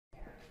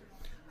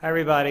Hi,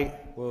 everybody.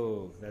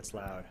 Whoa, that's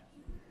loud.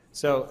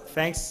 So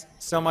thanks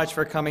so much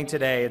for coming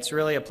today. It's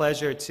really a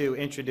pleasure to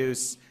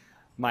introduce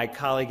my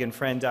colleague and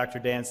friend,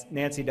 Dr.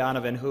 Nancy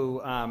Donovan, who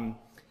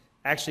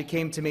actually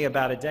came to me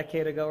about a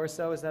decade ago or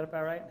so. Is that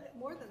about right?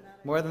 More than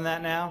that. More than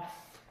that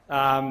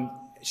now?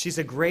 She's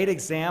a great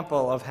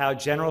example of how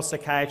general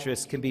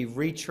psychiatrists can be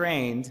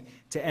retrained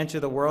to enter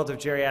the world of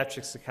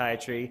geriatric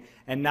psychiatry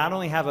and not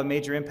only have a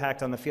major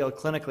impact on the field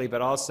clinically,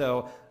 but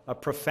also a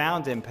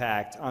profound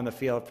impact on the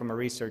field from a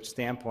research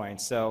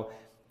standpoint. So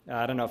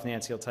I don't know if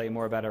Nancy will tell you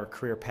more about her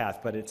career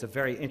path, but it's a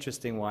very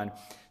interesting one.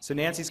 So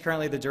Nancy's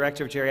currently the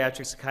Director of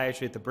Geriatric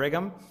Psychiatry at the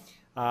Brigham,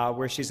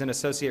 where she's an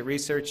associate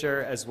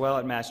researcher as well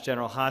at Mass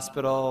General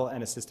Hospital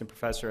and assistant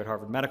professor at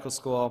Harvard Medical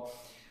School.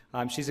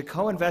 She's a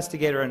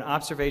co-investigator in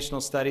observational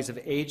studies of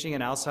aging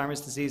and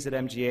Alzheimer's disease at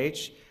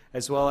MGH,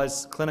 as well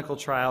as clinical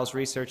trials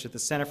research at the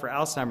Center for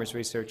Alzheimer's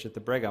Research at the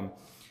Brigham.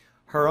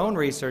 Her own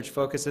research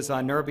focuses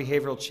on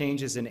neurobehavioral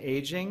changes in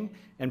aging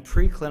and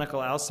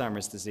preclinical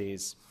Alzheimer's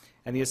disease,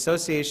 and the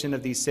association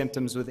of these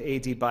symptoms with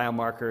AD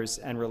biomarkers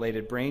and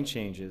related brain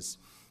changes.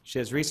 She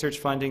has research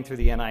funding through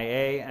the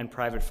NIA and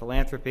private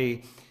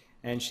philanthropy,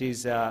 and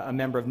she's a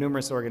member of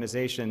numerous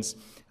organizations.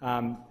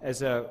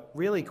 As a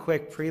really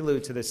quick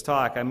prelude to this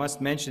talk, I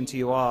must mention to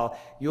you all,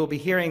 you'll be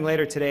hearing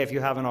later today, if you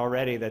haven't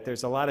already, that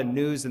there's a lot of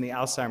news in the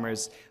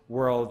Alzheimer's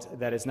world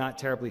that is not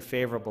terribly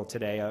favorable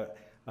today.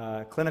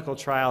 A clinical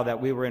trial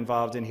that we were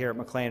involved in here at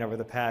McLean over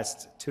the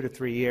past 2 to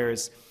 3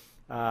 years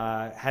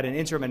had an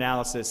interim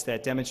analysis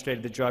that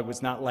demonstrated the drug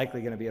was not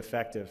likely going to be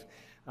effective.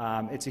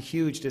 It's a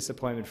huge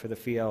disappointment for the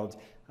field.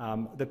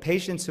 The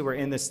patients who were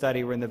in this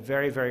study were in the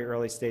very, very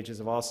early stages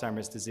of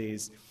Alzheimer's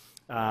disease.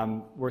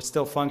 Were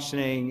still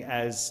functioning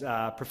as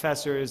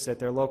professors at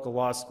their local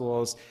law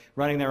schools,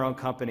 running their own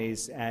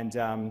companies,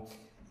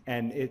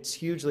 and it's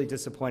hugely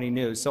disappointing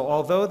news. So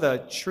although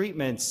the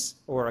treatments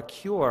or a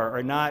cure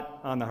are not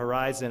on the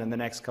horizon in the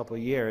next couple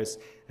of years,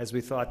 as we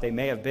thought they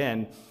may have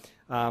been,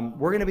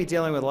 we're going to be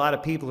dealing with a lot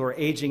of people who are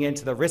aging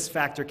into the risk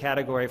factor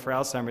category for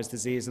Alzheimer's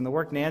disease, and the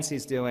work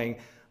Nancy's doing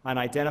on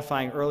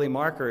identifying early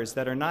markers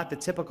that are not the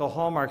typical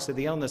hallmarks of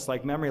the illness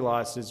like memory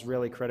loss is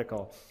really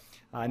critical.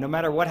 No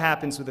matter what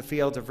happens with the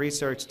field of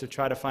research to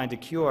try to find a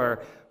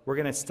cure, we're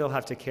going to still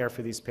have to care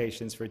for these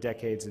patients for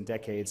decades and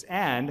decades,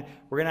 and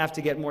we're going to have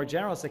to get more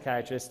general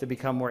psychiatrists to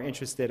become more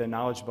interested and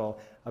knowledgeable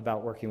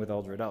about working with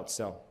older adults.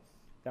 So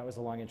that was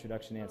a long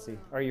introduction, Nancy.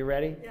 Are you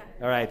ready? Yeah.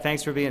 All right,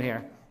 thanks for being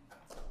here.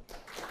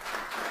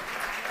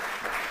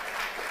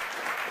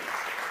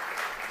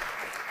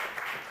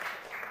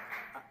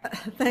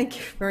 Thank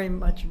you very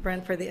much,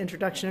 Brent, for the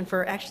introduction and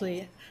for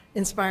actually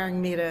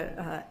inspiring me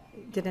to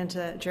get into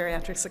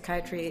geriatric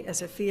psychiatry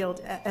as a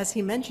field. As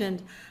he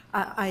mentioned,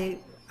 I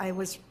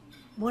was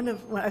when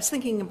I was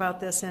thinking about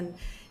this, and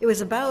it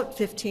was about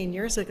 15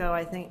 years ago,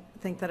 I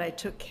think that I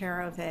took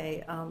care of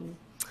an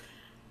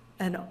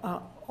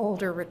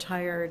older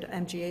retired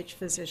MGH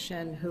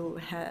physician who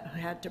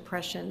had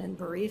depression and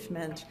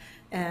bereavement,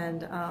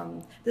 and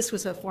this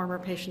was a former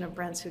patient of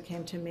Brent's who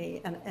came to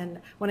me, and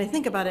when I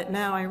think about it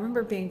now, I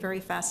remember being very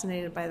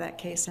fascinated by that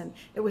case, and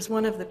it was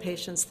one of the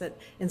patients that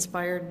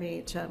inspired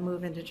me to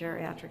move into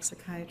geriatric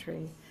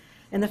psychiatry.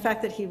 And the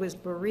fact that he was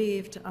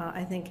bereaved,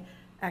 I think,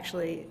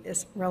 actually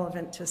is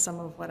relevant to some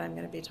of what I'm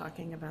going to be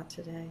talking about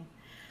today.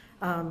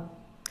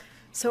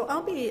 So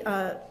I'll be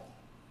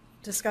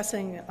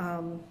discussing,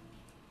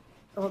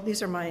 well,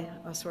 these are my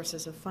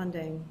sources of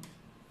funding.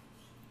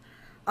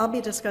 I'll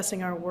be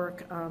discussing our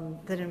work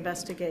that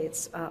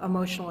investigates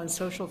emotional and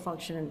social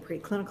function in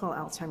preclinical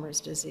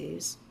Alzheimer's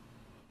disease.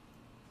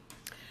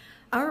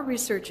 Our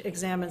research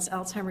examines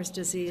Alzheimer's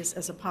disease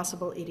as a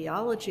possible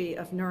etiology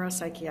of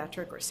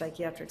neuropsychiatric or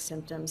psychiatric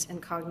symptoms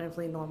in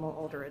cognitively normal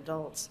older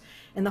adults.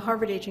 In the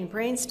Harvard Aging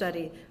Brain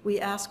Study, we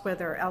ask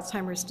whether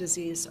Alzheimer's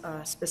disease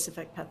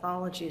specific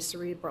pathologies,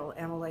 cerebral,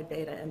 amyloid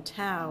beta, and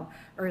tau,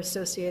 are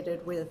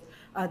associated with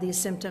these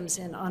symptoms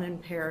in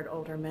unimpaired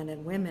older men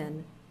and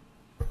women.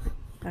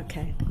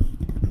 Okay.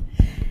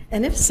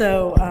 And if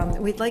so,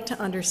 we'd like to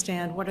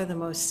understand what are the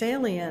most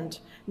salient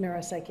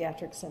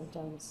neuropsychiatric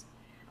symptoms.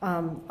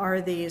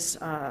 Are these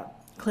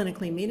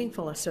clinically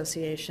meaningful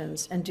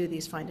associations, and do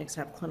these findings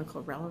have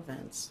clinical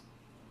relevance?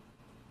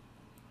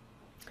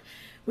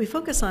 We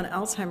focus on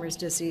Alzheimer's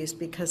disease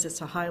because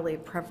it's a highly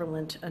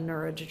prevalent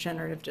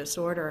neurodegenerative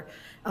disorder.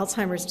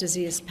 Alzheimer's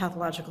disease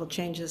pathological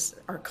changes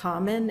are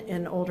common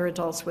in older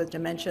adults with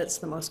dementia. It's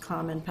the most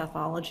common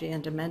pathology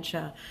in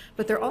dementia,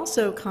 but they're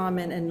also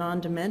common in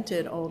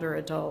non-demented older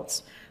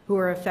adults who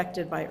are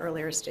affected by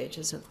earlier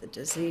stages of the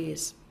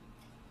disease.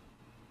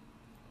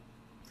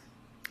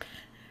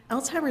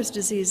 Alzheimer's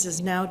disease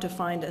is now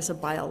defined as a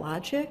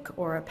biologic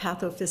or a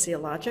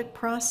pathophysiologic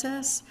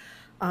process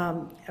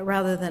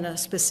rather than a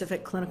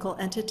specific clinical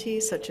entity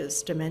such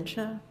as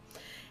dementia.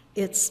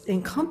 It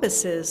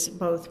encompasses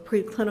both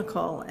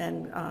preclinical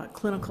and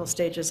clinical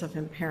stages of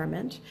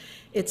impairment.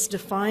 It's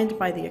defined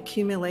by the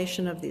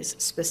accumulation of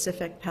these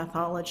specific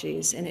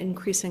pathologies and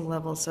increasing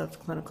levels of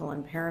clinical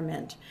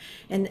impairment.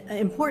 And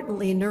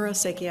importantly,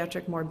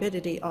 neuropsychiatric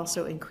morbidity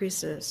also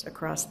increases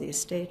across these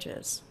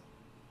stages.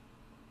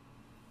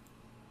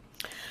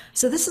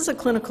 So this is a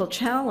clinical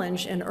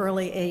challenge in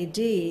early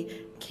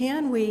AD.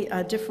 Can we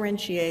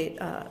differentiate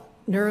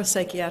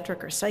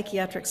neuropsychiatric or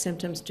psychiatric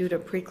symptoms due to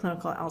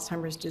preclinical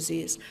Alzheimer's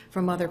disease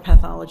from other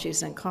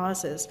pathologies and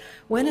causes?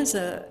 When is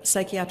a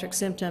psychiatric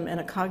symptom in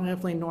a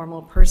cognitively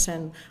normal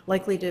person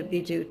likely to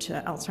be due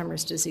to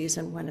Alzheimer's disease,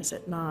 and when is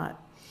it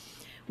not?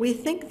 We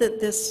think that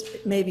this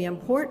may be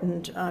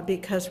important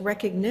because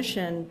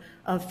recognition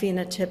of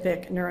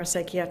phenotypic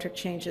neuropsychiatric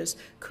changes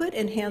could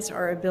enhance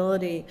our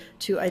ability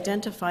to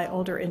identify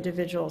older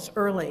individuals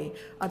early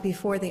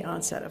before the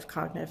onset of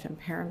cognitive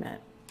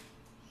impairment.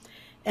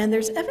 And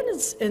there's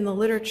evidence in the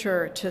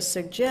literature to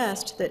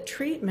suggest that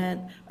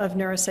treatment of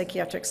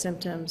neuropsychiatric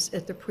symptoms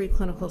at the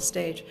preclinical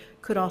stage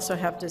could also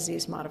have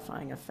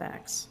disease-modifying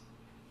effects.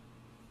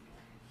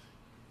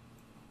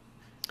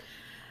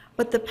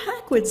 But the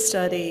Packwood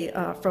study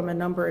from a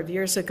number of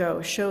years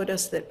ago showed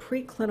us that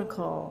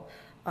preclinical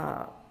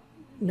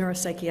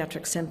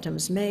neuropsychiatric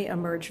symptoms may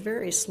emerge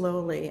very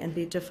slowly and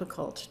be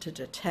difficult to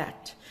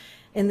detect.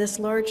 In this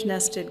large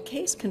nested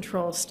case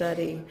control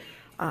study,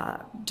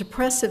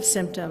 depressive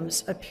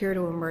symptoms appear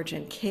to emerge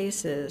in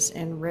cases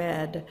in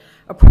red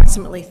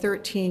approximately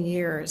 13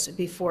 years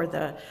before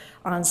the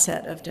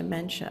onset of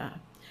dementia.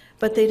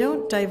 But they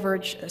don't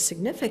diverge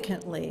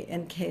significantly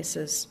in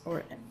cases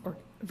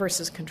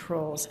versus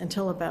controls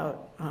until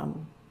about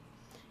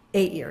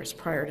 8 years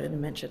prior to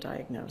dementia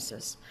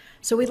diagnosis.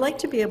 So we'd like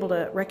to be able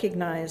to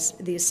recognize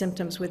these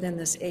symptoms within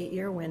this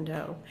 8-year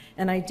window,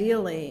 and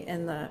ideally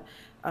in the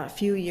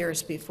few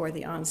years before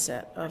the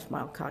onset of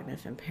mild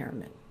cognitive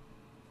impairment.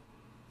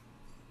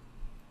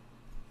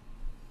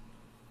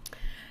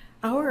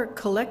 Our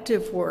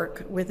collective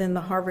work within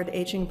the Harvard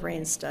Aging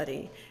Brain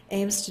Study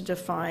aims to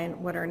define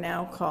what are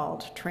now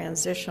called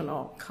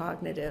transitional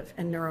cognitive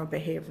and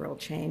neurobehavioral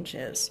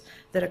changes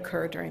that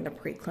occur during the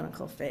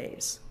preclinical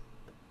phase.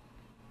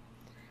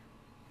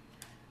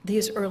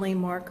 These early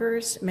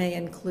markers may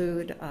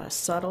include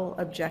subtle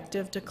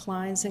objective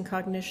declines in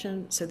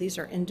cognition. So these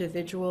are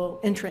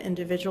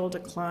intra-individual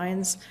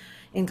declines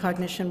in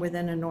cognition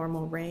within a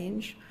normal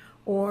range,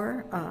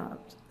 or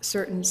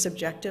certain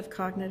subjective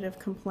cognitive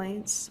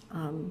complaints.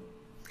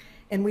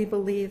 And we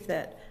believe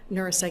that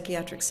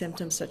neuropsychiatric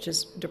symptoms such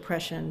as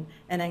depression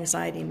and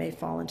anxiety may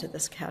fall into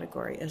this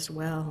category as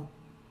well.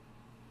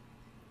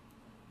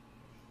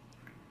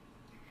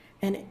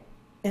 And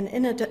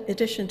in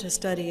addition to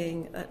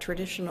studying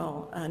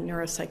traditional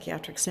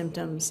neuropsychiatric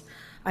symptoms,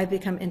 I've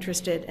become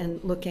interested in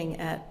looking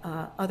at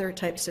other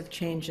types of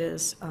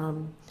changes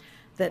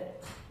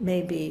that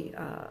may be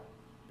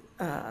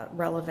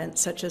relevant,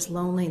 such as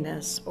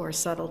loneliness or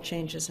subtle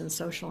changes in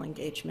social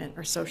engagement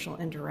or social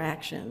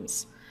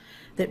interactions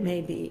that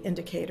may be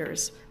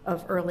indicators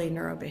of early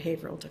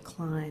neurobehavioral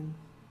decline.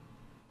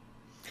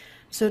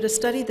 So to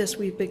study this,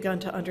 we've begun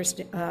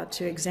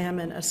to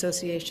examine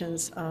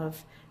associations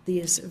of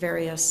these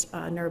various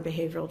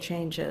neurobehavioral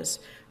changes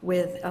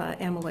with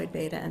amyloid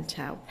beta and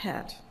tau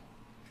PET.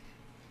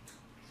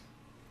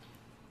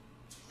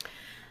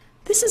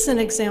 This is an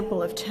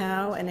example of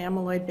tau and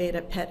amyloid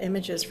beta PET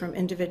images from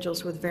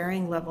individuals with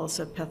varying levels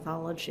of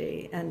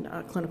pathology and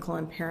clinical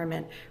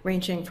impairment,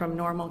 ranging from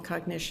normal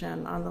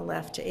cognition on the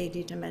left to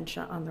AD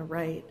dementia on the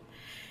right.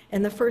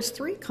 And the first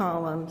three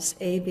columns,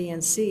 A, B,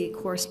 and C,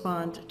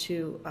 correspond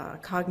to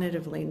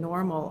cognitively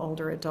normal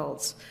older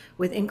adults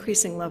with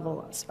increasing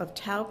levels of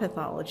tau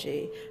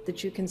pathology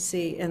that you can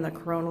see in the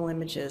coronal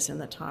images in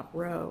the top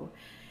row,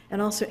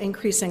 and also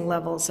increasing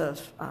levels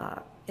of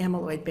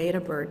amyloid beta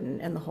burden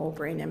in the whole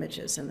brain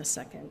images in the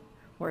second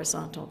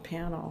horizontal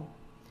panel.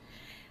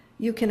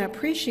 You can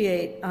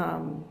appreciate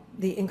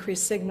the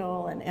increased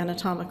signal and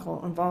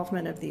anatomical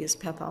involvement of these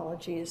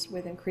pathologies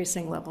with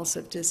increasing levels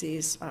of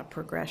disease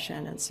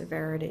progression and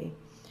severity.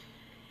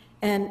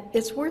 And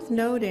it's worth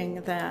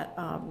noting that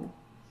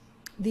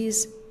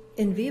these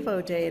in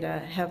vivo data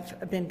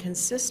have been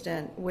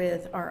consistent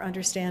with our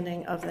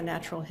understanding of the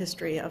natural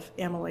history of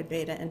amyloid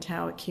beta and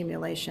tau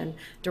accumulation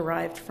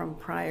derived from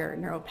prior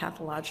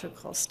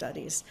neuropathological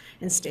studies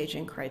and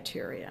staging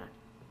criteria.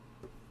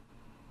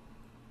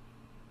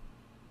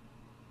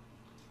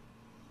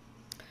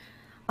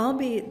 I'll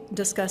be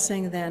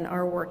discussing then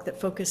our work that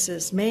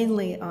focuses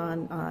mainly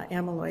on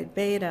amyloid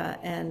beta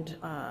and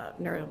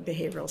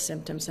neurobehavioral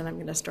symptoms, and I'm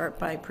going to start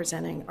by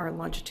presenting our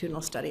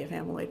longitudinal study of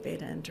amyloid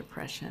beta and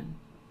depression.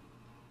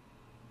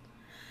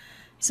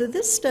 So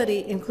this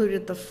study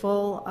included the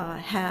full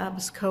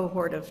HABS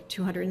cohort of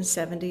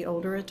 270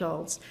 older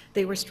adults.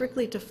 They were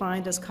strictly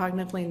defined as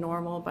cognitively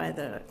normal by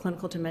the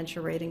Clinical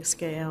Dementia Rating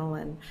Scale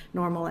and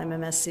normal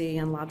MMSE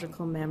and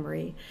logical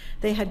memory.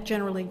 They had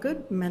generally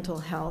good mental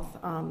health.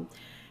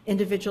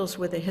 Individuals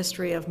with a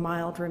history of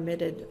mild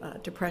remitted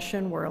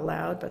depression were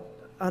allowed, but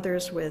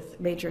others with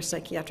major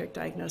psychiatric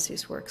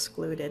diagnoses were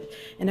excluded.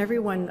 And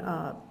everyone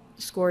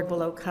scored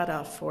below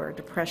cutoff for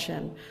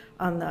depression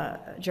on the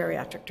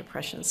geriatric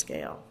depression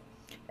scale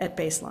at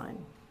baseline.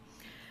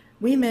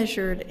 We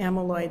measured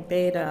amyloid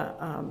beta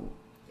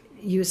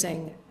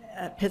using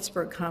a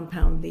Pittsburgh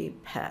compound, the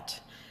PET,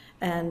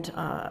 and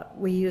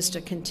we used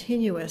a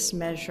continuous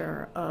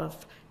measure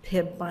of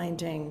PIB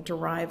binding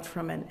derived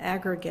from an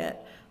aggregate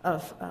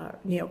of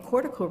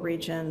neocortical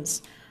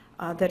regions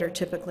that are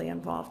typically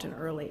involved in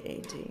early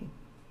AD.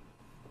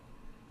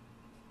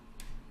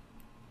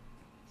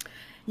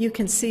 You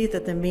can see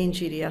that the mean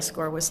GDS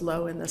score was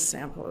low in this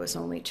sample. It was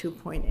only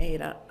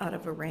 2.8 out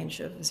of a range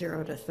of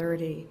 0 to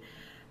 30.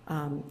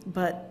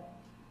 But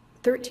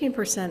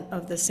 13%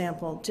 of the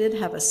sample did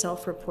have a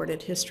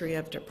self-reported history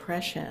of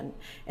depression,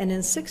 and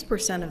in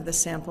 6% of the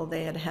sample,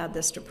 they had had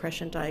this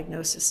depression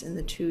diagnosis in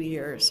the 2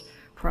 years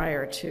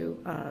prior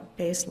to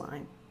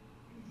baseline.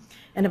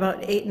 And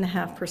about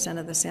 8.5%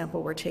 of the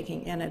sample were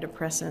taking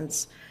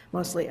antidepressants,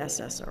 mostly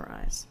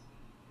SSRIs.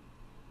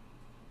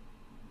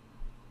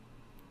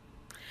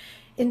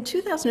 In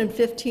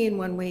 2015,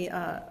 when we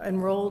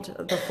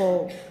enrolled the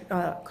full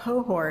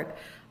cohort,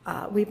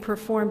 we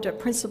performed a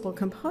principal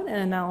component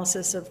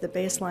analysis of the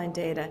baseline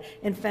data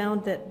and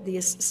found that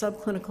these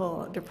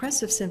subclinical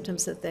depressive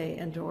symptoms that they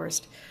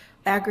endorsed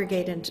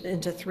aggregate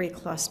into 3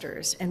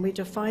 clusters. And we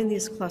define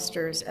these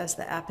clusters as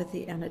the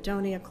apathy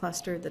anhedonia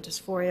cluster, the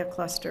dysphoria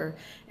cluster,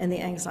 and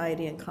the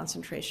anxiety and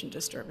concentration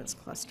disturbance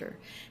cluster.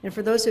 And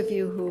for those of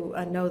you who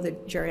know the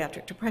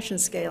geriatric depression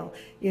scale,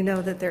 you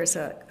know that there's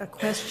a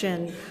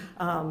question,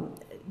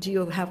 do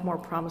you have more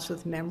problems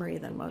with memory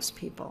than most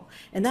people?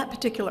 And that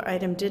particular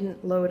item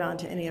didn't load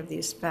onto any of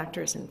these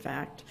factors, in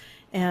fact.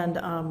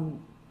 And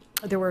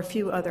there were a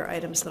few other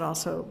items that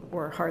also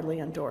were hardly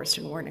endorsed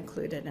and weren't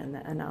included in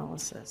the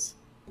analysis.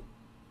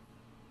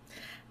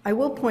 I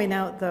will point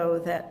out, though,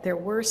 that there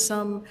were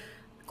some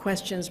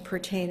questions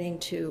pertaining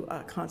to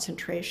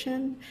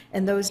concentration,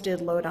 and those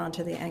did load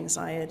onto the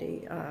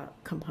anxiety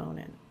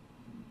component.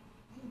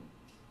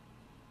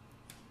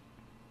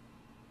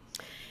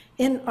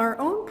 In our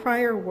own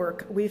prior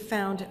work, we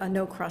found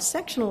no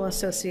cross-sectional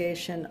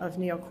association of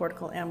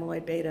neocortical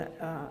amyloid beta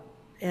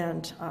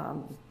and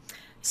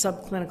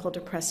subclinical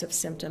depressive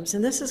symptoms.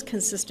 And this is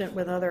consistent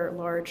with other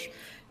large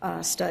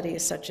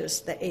studies, such as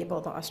the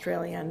ABLE, the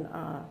Australian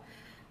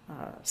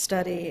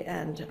study,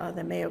 and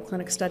the Mayo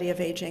Clinic study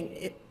of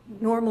aging.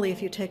 Normally,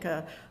 if you take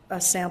a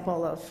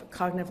sample of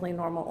cognitively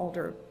normal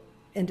older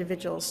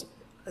individuals,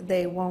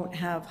 they won't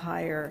have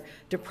higher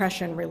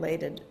depression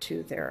related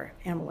to their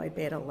amyloid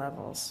beta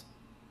levels.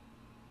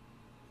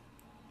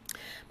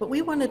 But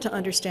we wanted to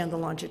understand the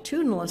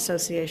longitudinal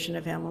association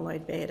of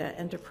amyloid beta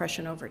and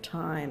depression over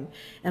time,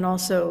 and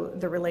also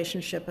the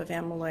relationship of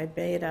amyloid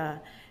beta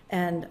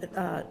and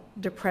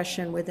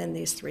depression within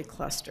these 3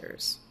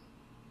 clusters.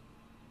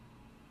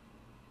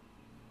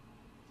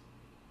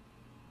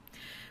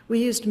 We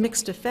used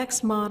mixed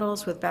effects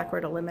models with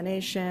backward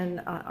elimination.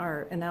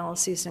 Our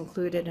analyses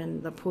included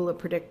in the pool of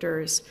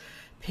predictors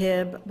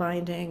PIB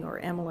binding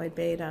or amyloid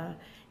beta,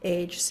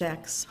 age,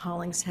 sex,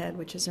 Hollingshead,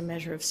 which is a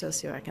measure of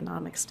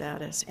socioeconomic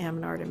status,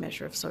 Amnard, a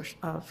measure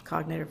of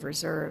cognitive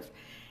reserve,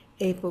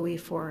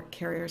 ApoE4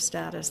 carrier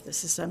status.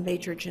 This is a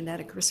major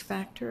genetic risk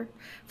factor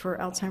for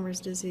Alzheimer's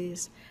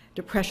disease,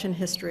 depression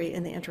history,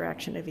 and the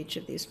interaction of each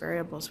of these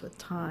variables with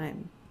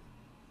time.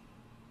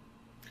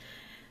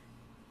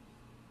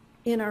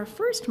 In our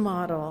first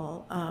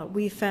model,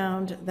 we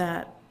found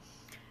that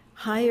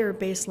higher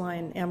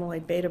baseline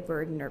amyloid beta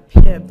burden, or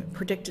PIB,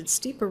 predicted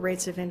steeper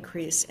rates of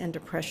increase in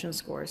depression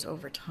scores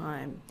over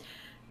time.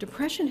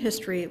 Depression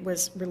history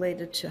was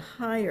related to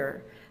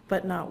higher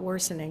but not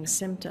worsening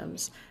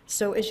symptoms.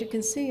 So as you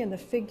can see in the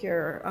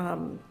figure,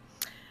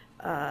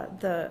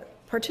 the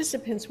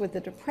participants with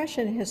the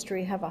depression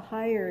history have a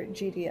higher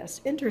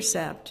GDS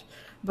intercept,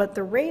 but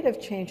the rate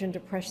of change in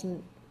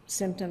depression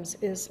symptoms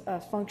is a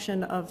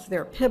function of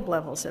their PIB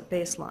levels at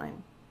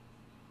baseline.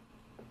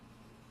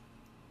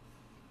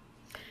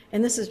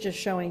 And this is just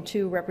showing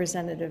 2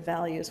 representative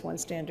values, 1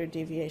 standard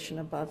deviation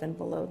above and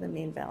below the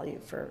mean value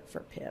for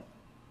PIB.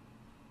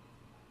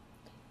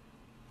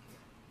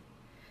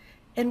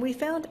 And we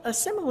found a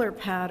similar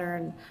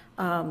pattern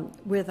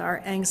with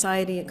our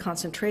anxiety and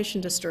concentration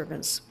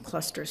disturbance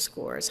cluster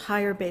scores.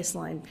 Higher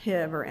baseline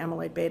PIB or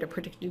amyloid beta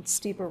predicted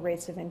steeper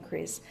rates of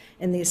increase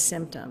in these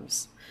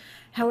symptoms.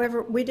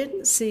 However, we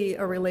didn't see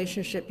a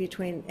relationship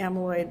between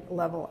amyloid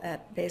level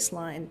at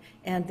baseline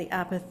and the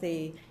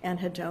apathy,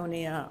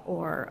 anhedonia,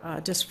 or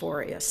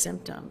dysphoria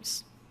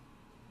symptoms.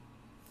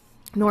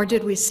 Nor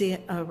did we see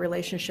a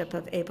relationship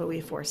of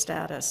ApoE4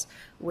 status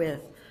with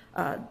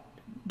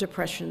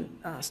depression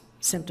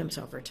symptoms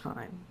over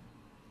time.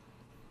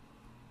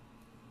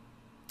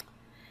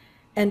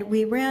 And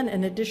we ran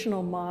an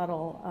additional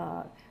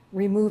model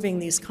removing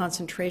these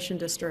concentration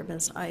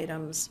disturbance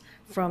items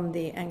from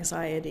the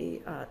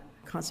anxiety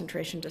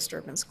concentration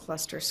disturbance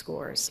cluster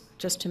scores,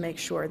 just to make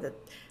sure that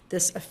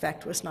this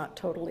effect was not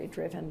totally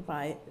driven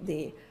by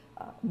the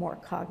more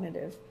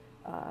cognitive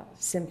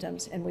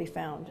symptoms. And we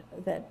found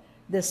that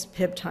this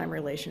PIB-time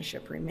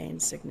relationship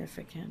remains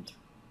significant.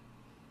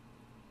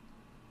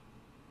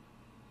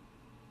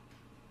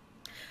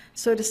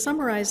 So to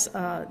summarize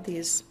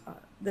this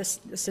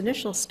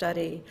initial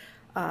study,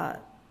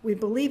 we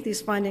believe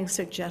these findings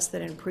suggest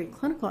that in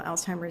preclinical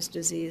Alzheimer's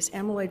disease,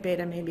 amyloid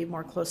beta may be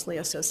more closely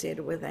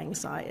associated with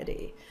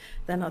anxiety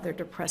than other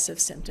depressive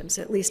symptoms,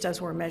 at least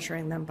as we're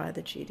measuring them by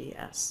the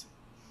GDS.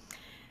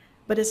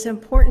 But it's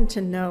important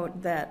to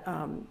note that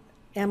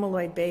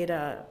amyloid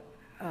beta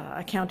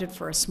accounted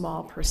for a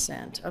small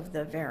 % of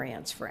the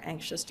variance for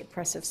anxious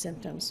depressive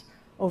symptoms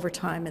over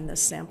time in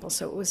this sample,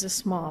 so it was a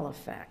small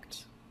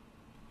effect.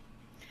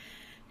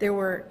 There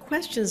were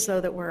questions,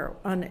 though,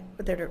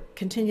 that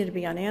continue to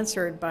be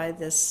unanswered by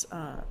these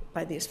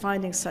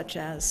findings, such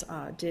as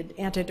did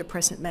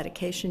antidepressant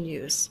medication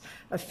use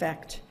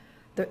affect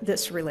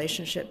this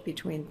relationship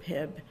between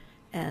PIB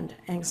and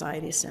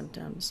anxiety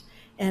symptoms?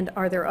 And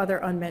are there other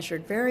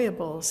unmeasured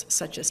variables,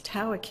 such as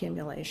tau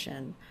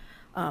accumulation,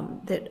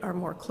 that are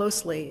more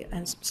closely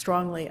and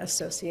strongly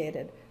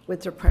associated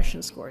with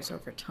depression scores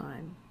over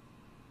time?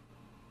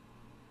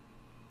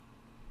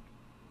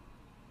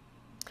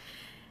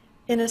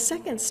 In a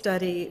second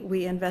study,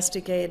 we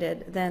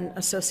investigated then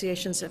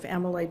associations of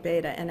amyloid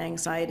beta and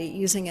anxiety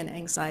using an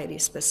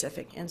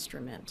anxiety-specific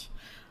instrument.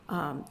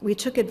 We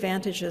took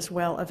advantage as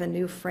well of a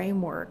new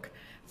framework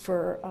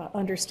for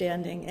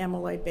understanding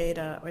amyloid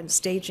beta and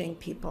staging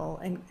people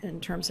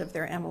in terms of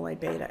their amyloid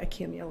beta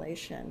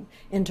accumulation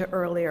into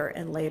earlier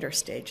and later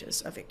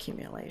stages of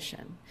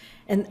accumulation.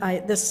 And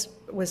this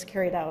was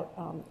carried out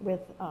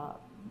with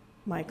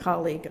my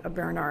colleague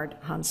Bernard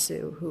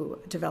Hansu, who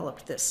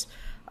developed this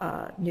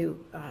new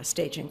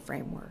staging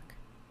framework.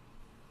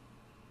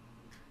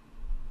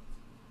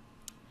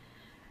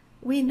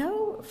 We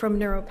know from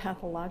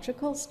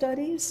neuropathological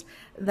studies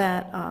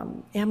that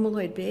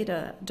amyloid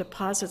beta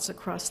deposits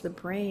across the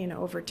brain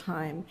over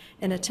time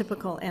in a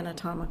typical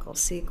anatomical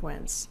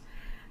sequence.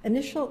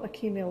 Initial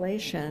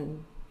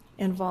accumulation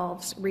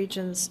involves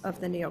regions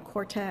of the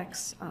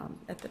neocortex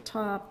at the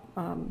top.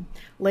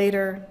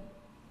 Later,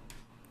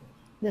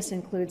 this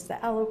includes the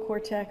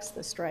allocortex,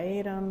 the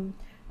striatum,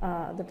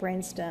 the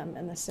brainstem,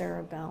 and the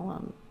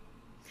cerebellum.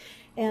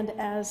 And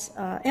as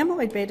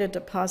amyloid beta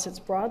deposits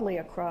broadly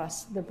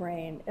across the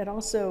brain, it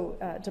also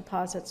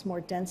deposits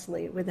more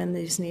densely within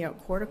these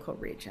neocortical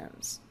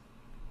regions.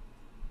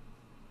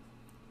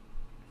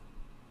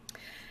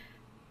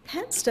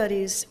 PET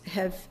studies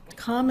have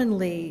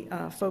commonly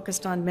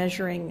focused on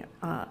measuring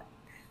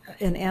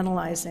and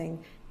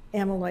analyzing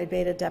amyloid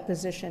beta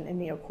deposition in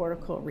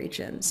neocortical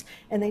regions.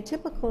 And they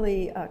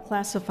typically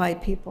classify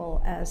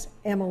people as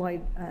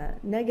amyloid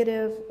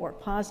negative or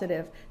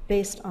positive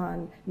based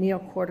on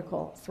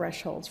neocortical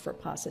thresholds for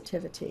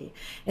positivity.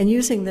 And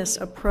using this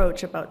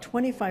approach, about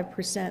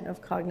 25%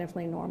 of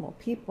cognitively normal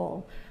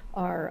people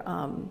are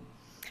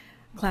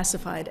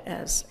classified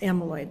as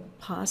amyloid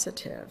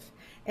positive.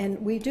 And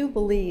we do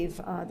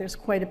believe there's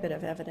quite a bit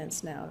of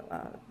evidence now,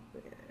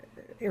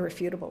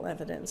 irrefutable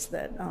evidence,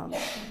 that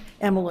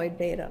amyloid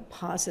beta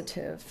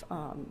positive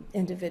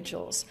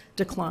individuals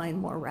decline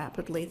more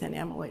rapidly than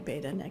amyloid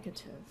beta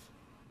negative.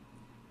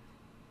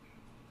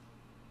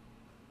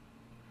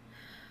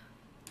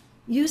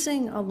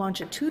 Using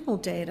longitudinal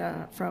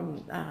data from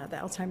the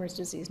Alzheimer's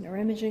disease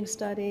neuroimaging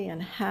study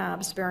and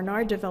HABS,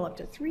 Bernard developed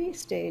a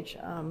 3-stage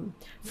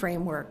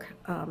framework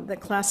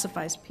that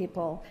classifies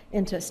people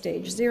into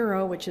stage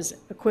 0, which is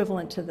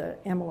equivalent to the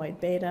amyloid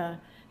beta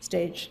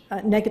stage,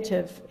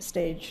 negative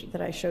stage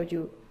that I showed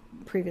you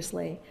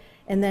previously.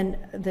 And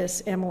then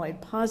this amyloid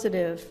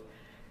positive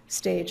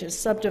stage is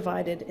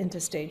subdivided into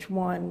stage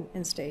 1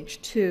 and stage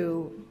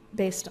 2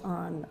 based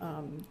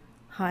on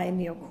high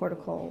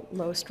neocortical,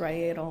 low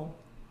striatal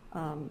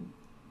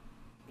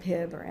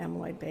PIB or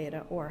amyloid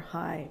beta, or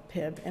high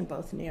PIB in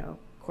both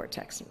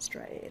neocortex and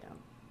striatum.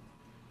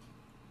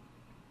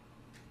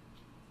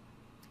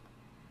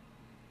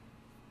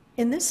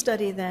 In this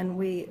study, then,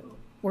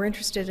 we're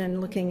interested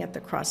in looking at the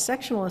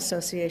cross-sectional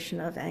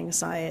association of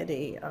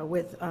anxiety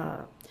with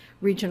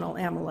regional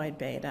amyloid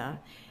beta.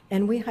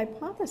 And we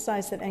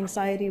hypothesized that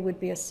anxiety would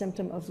be a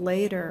symptom of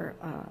later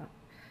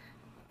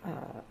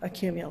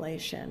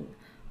accumulation.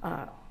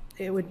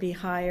 It would be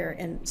higher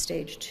in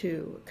stage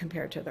 2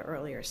 compared to the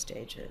earlier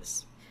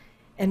stages.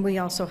 And we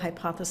also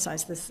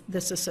hypothesized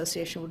this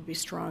association would be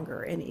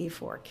stronger in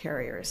E4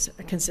 carriers,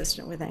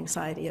 consistent with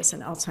anxiety as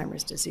an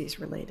Alzheimer's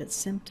disease-related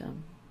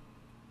symptom.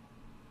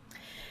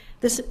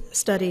 This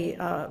study,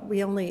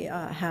 we only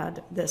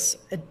had this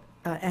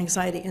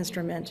anxiety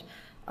instrument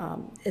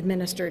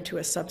administered to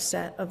a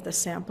subset of the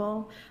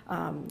sample.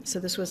 So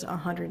this was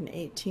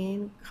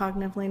 118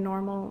 cognitively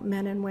normal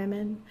men and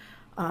women.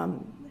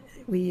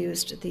 We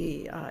used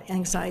the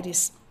anxiety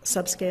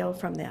subscale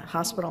from the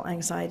hospital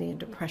anxiety and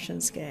depression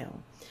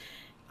scale.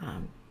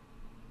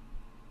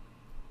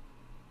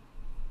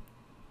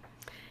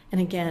 And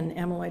again,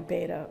 amyloid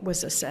beta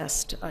was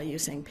assessed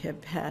using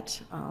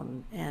PIB-PET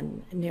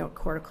and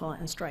neocortical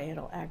and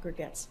striatal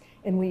aggregates.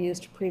 And we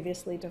used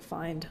previously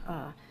defined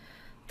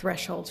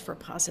thresholds for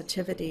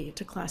positivity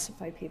to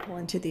classify people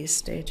into these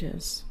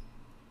stages.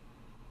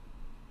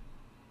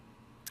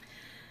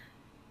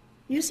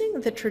 Using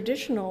the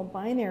traditional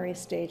binary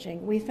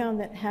staging, we found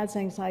that HADS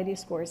anxiety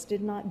scores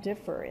did not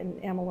differ in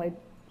amyloid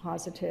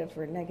positive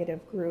or negative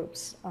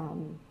groups,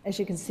 as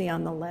you can see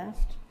on the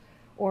left,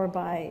 or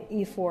by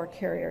E4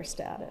 carrier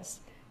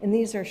status. And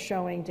these are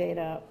showing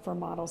data for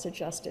models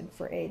adjusted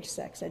for age,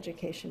 sex,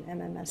 education,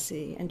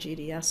 MMSE, and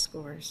GDS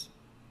scores.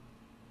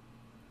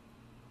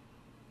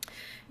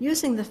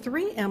 Using the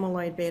 3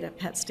 amyloid beta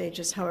PET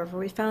stages, however,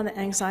 we found that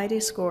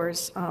anxiety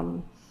scores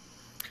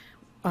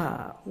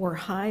were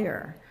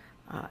higher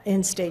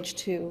in stage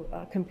 2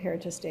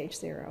 compared to stage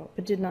 0,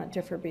 but did not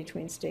differ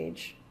between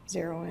stage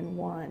 0 and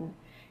 1.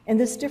 And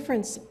this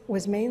difference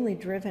was mainly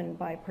driven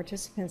by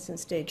participants in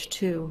stage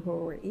 2 who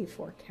were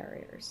E4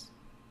 carriers.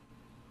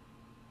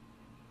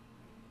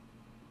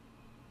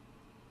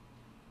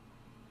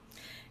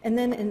 And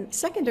then in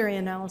secondary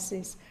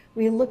analyses,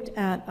 we looked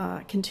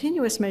at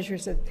continuous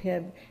measures of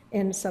PIB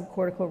in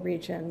subcortical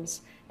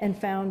regions and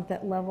found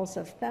that levels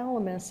of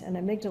thalamus and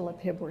amygdala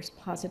PIB were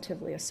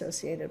positively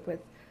associated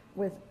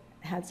with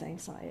HADS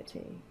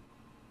anxiety.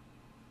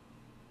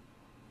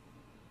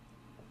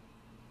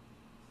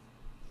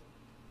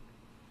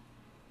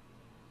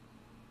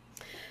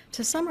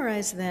 To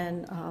summarize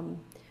then,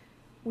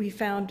 we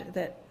found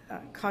that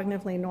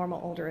cognitively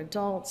normal older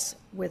adults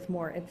with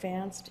more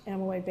advanced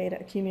amyloid beta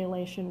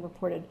accumulation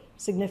reported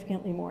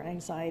significantly more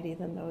anxiety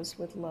than those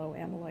with low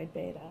amyloid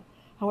beta.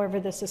 However,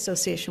 this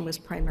association was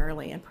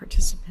primarily in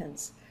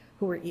participants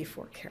who were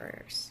E4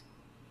 carriers.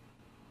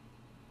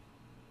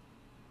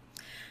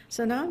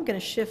 So now I'm going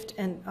to shift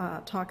and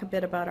talk a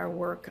bit about our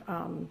work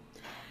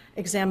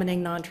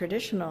examining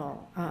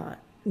non-traditional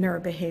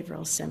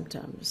neurobehavioral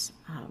symptoms.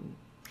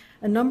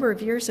 A number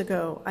of years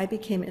ago, I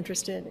became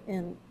interested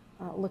in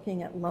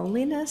looking at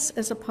loneliness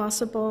as a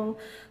possible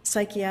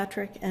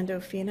psychiatric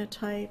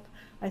endophenotype.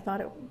 I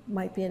thought it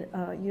might be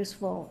a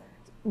useful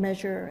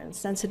measure and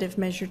sensitive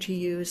measure to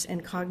use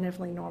in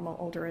cognitively normal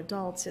older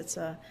adults.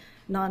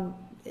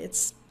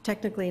 It's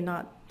technically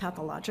not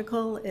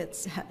pathological.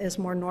 It is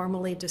more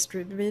normally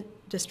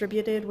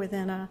distributed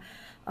within a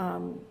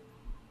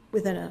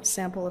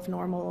sample of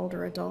normal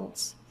older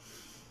adults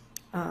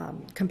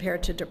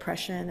compared to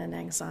depression and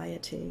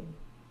anxiety.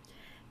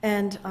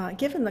 And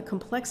given the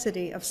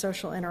complexity of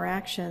social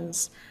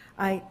interactions,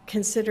 I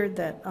considered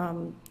that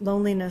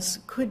loneliness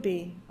could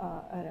be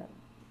a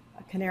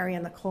canary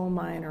in the coal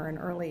mine or an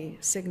early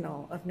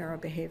signal of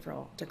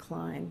neurobehavioral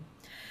decline.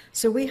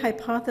 So we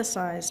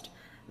hypothesized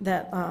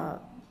that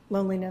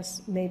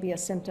loneliness may be a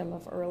symptom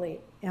of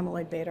early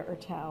amyloid beta or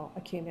tau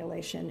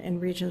accumulation in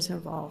regions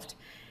involved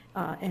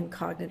in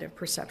cognitive,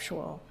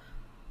 perceptual,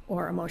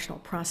 or emotional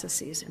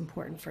processes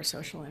important for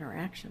social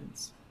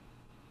interactions.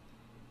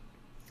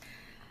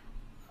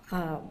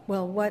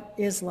 Well, what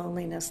is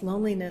loneliness?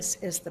 Loneliness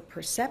is the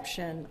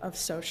perception of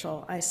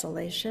social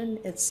isolation.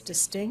 It's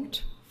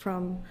distinct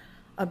from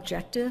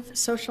objective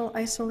social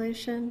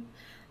isolation,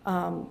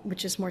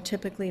 which is more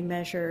typically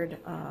measured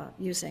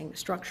using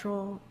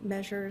structural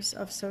measures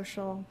of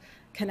social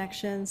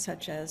connections,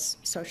 such as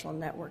social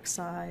network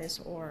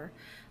size or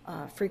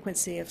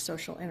frequency of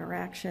social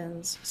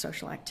interactions,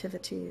 social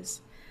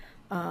activities.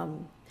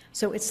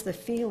 So it's the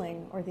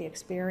feeling or the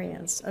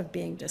experience of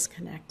being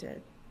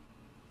disconnected.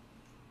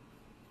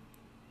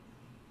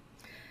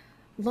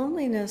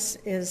 Loneliness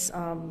is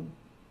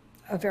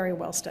a very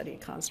well-studied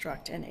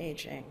construct in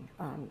aging.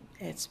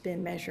 It's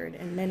been measured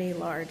in many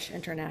large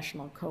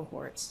international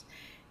cohorts.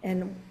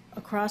 And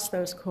across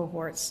those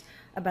cohorts,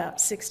 about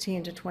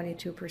 16 to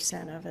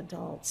 22% of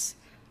adults,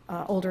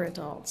 older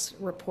adults,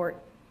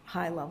 report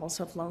high levels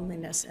of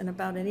loneliness, and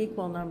about an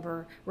equal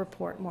number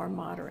report more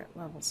moderate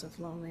levels of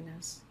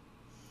loneliness.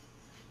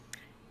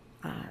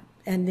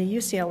 And the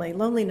UCLA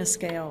loneliness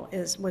scale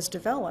was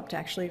developed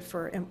actually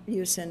for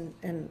use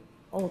in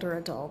older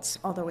adults,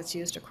 although it's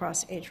used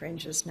across age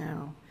ranges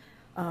now.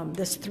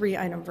 This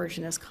 3-item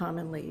version is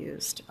commonly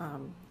used,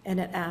 and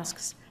it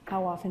asks,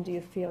 how often do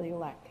you feel you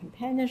lack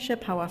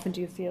companionship? How often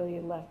do you feel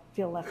you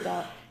feel left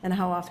out? And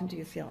how often do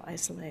you feel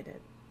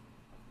isolated?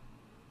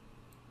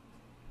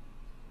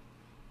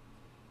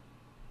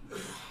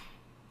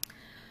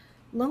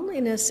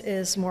 Loneliness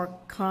is more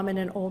common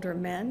in older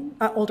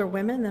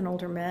women than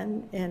older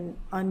men, in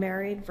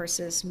unmarried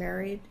versus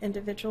married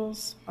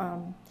individuals.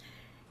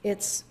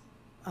 It's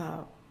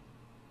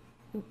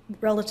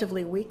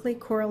relatively weakly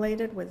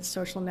correlated with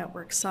social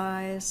network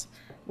size,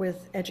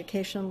 with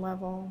education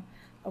level,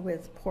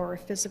 with poor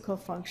physical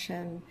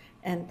function,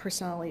 and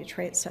personality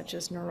traits such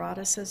as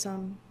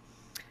neuroticism.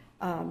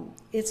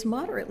 It's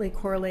moderately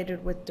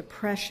correlated with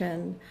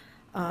depression.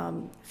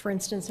 For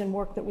instance, in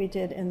work that we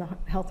did in the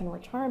health and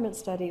retirement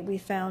study, we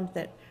found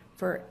that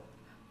for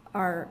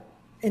our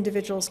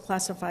individuals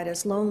classified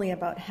as lonely,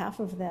 about half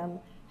of them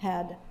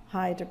had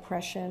high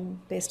depression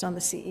based on the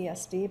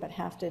CESD, but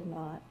half did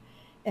not.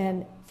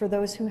 And for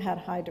those who had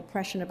high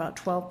depression, about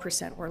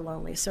 12% were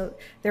lonely. So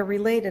they're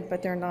related,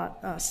 but they're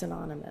not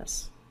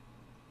synonymous.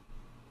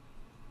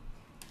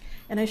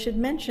 And I should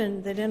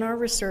mention that in our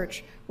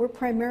research, we're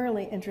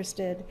primarily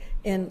interested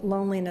in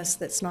loneliness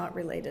that's not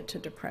related to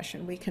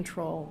depression. We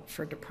control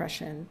for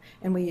depression,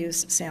 and we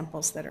use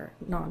samples that are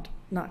not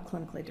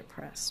clinically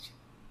depressed.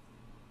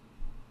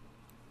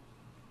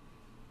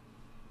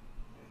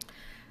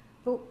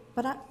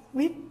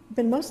 We've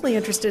been mostly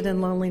interested in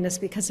loneliness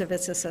because of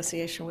its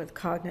association with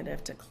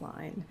cognitive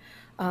decline.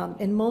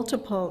 In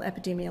multiple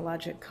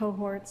epidemiologic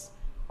cohorts,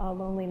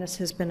 loneliness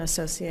has been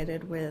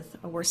associated with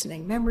a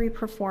worsening memory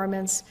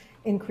performance,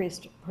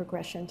 increased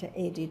progression to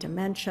AD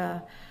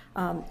dementia,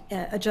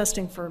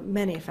 adjusting for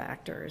many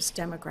factors,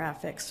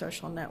 demographics,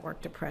 social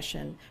network,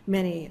 depression,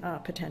 many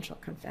potential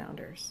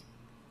confounders.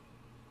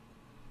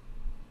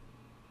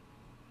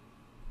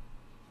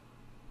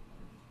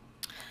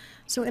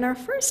 So in our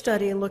first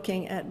study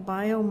looking at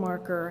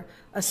biomarker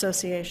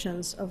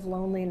associations of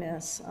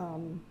loneliness,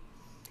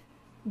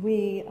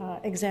 we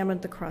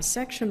examined the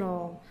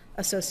cross-sectional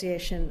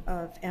association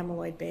of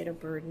amyloid beta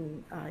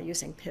burden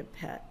using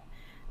PIB-PET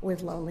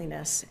with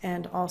loneliness,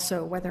 and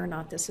also whether or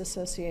not this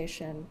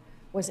association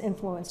was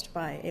influenced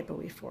by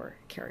ApoE4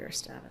 carrier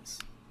status.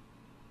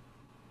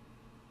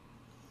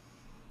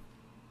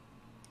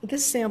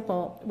 This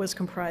sample was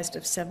comprised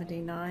of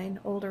 79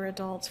 older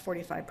adults,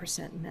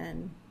 45%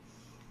 men.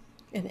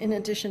 And in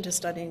addition to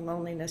studying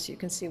loneliness, you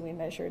can see we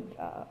measured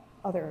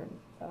other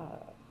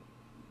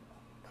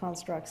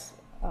constructs,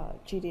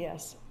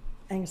 GDS,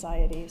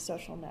 anxiety,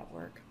 social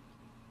network.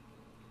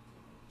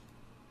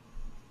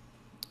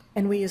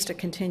 And we used a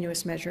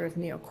continuous measure of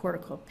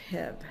neocortical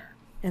PIB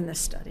in this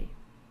study.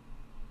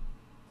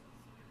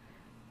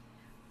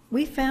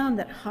 We found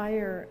that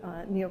higher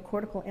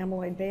neocortical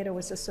amyloid beta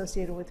was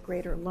associated with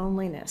greater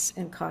loneliness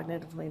in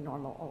cognitively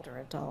normal older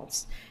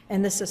adults.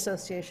 And this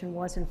association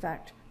was, in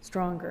fact,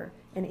 stronger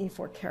in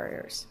E4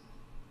 carriers.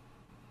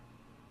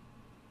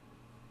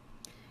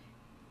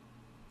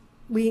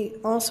 We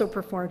also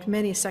performed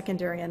many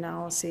secondary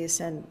analyses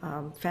and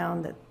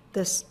found that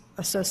this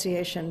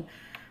association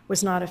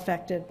was not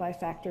affected by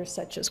factors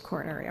such as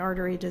coronary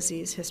artery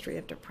disease, history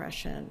of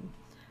depression,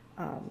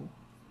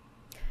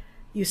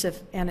 use of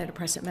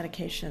antidepressant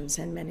medications,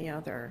 and many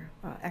other,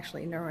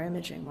 actually,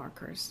 neuroimaging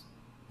markers.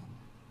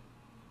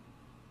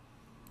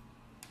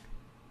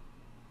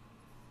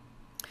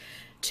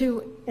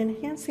 To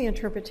enhance the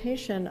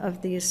interpretation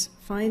of these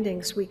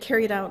findings, we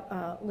carried out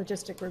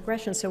logistic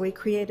regression. So we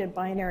created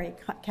binary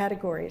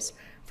categories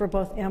for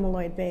both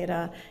amyloid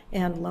beta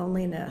and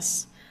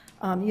loneliness.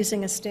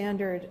 Using a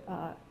standard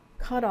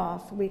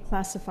cutoff, we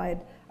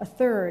classified a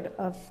third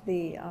of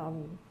the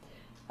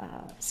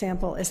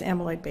sample as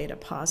amyloid beta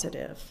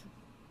positive.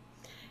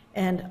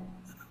 And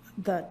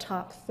the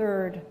top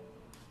third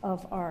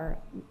of our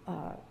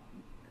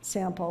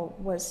sample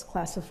was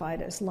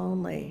classified as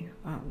lonely.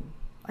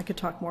 I could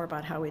talk more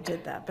about how we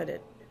did that, but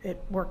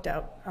it worked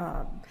out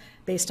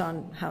based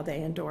on how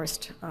they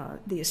endorsed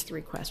these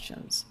three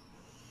questions.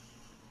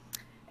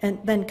 And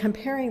then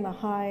comparing the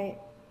high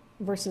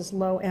versus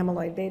low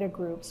amyloid beta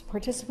groups,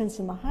 participants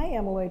in the high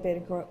amyloid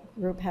beta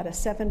group had a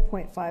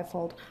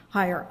 7.5-fold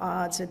higher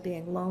odds of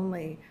being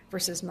lonely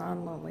versus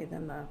non-lonely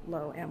than the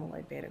low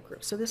amyloid beta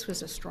group. So this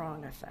was a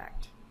strong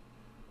effect.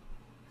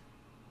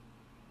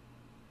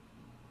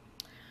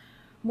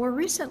 More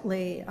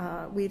recently,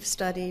 we've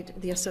studied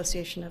the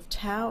association of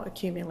tau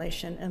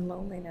accumulation and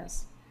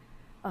loneliness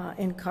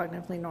in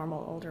cognitively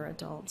normal older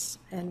adults.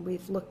 And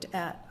we've looked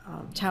at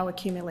tau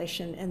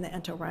accumulation in the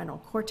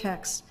entorhinal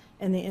cortex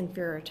and the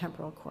inferior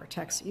temporal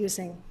cortex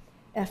using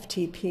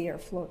FTP, or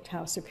float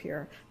tau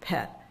superior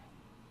PET.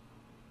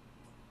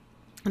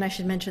 And I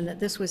should mention that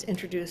this was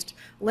introduced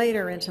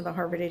later into the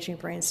Harvard Aging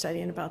Brain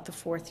Study in about the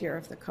 4th year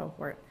of the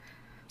cohort.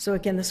 So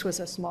again, this was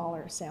a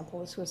smaller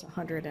sample. This was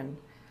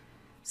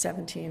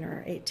 117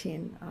 or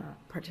 18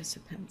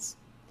 participants.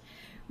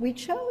 We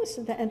chose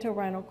the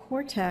entorhinal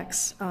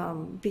cortex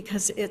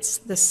because it's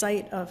the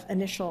site of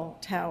initial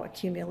tau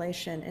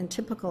accumulation in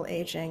typical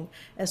aging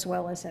as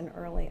well as in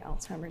early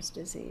Alzheimer's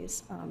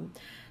disease.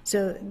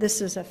 So this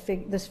is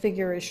this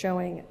figure is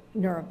showing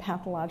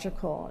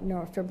neuropathological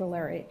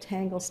neurofibrillary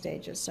tangle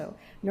stages. So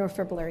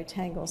neurofibrillary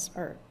tangles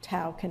are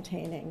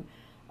tau-containing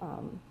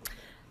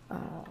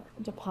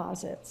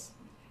deposits,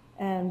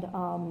 and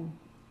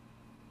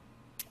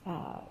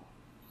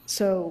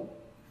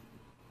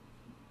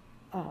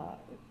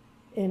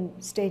in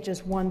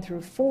stages 1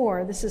 through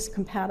 4, this is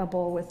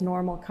compatible with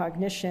normal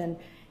cognition,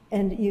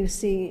 and you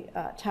see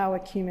tau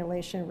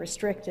accumulation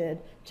restricted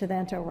to the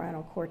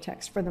entorhinal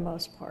cortex for the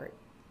most part.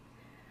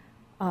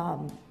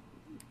 And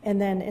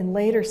then in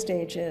later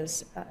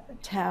stages,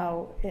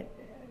 tau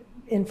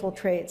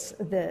infiltrates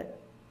the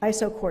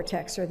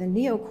isocortex or the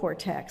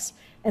neocortex,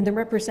 and the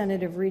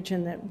representative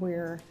region that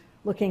we're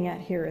looking at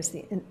here is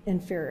the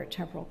inferior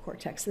temporal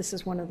cortex. This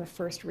is one of the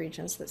first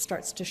regions that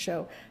starts to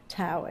show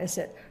tau as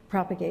it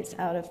propagates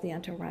out of the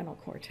entorhinal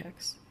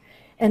cortex.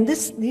 And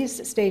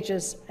these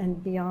stages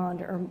and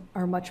beyond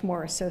are much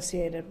more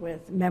associated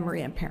with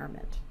memory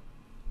impairment.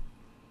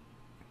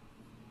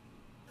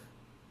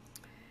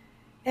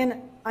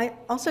 And I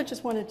also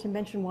just wanted to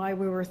mention why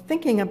we were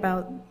thinking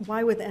about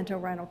why would the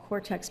entorhinal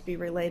cortex be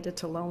related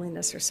to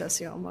loneliness or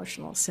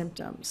socio-emotional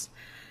symptoms.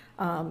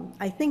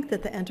 I think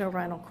that the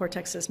entorhinal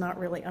cortex is not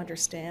really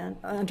understood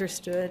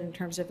in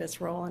terms of its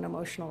role in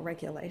emotional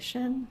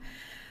regulation,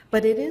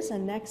 but it is a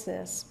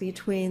nexus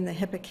between the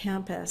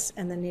hippocampus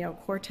and the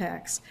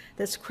neocortex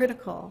that's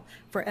critical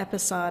for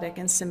episodic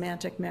and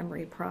semantic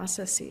memory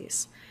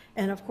processes.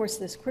 And of course,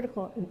 this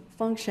critical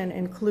function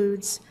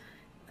includes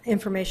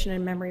information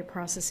and memory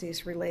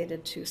processes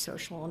related to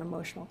social and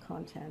emotional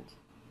content.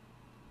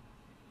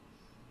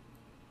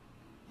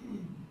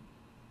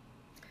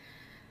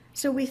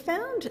 So we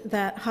found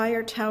that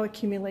higher tau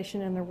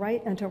accumulation in the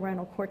right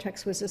entorhinal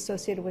cortex was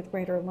associated with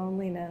greater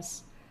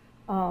loneliness,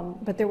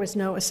 but there was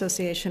no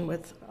association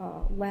with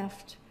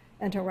left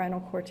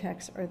entorhinal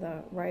cortex or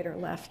the right or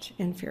left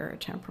inferior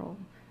temporal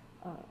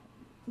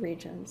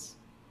regions.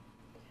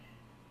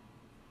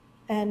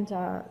 And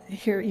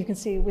here you can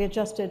see we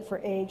adjusted for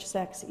age,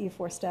 sex,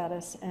 E4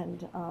 status,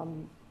 and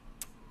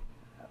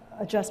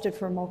adjusted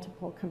for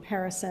multiple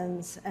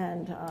comparisons,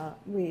 and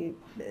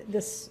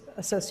this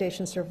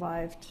association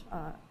survived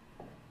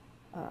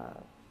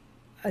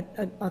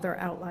other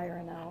outlier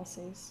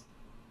analyses.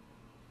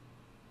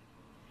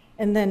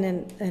 And then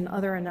in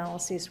other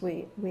analyses,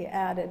 we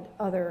added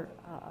other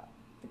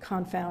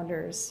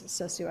confounders,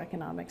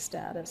 socioeconomic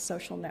status,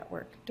 social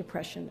network,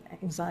 depression,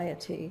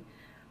 anxiety,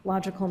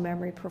 logical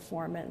memory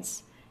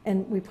performance,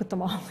 and we put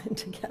them all in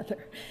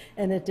together,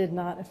 and it did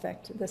not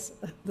affect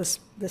this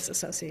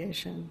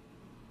association.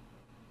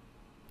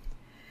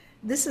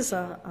 This is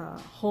a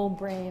whole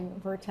brain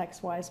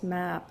vertex-wise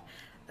map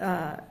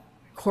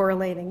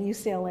correlating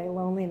UCLA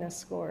loneliness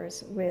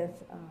scores with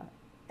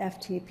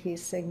FTP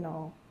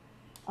signal.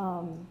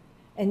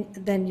 And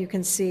then you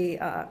can see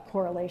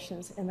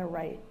correlations in the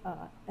right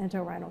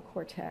entorhinal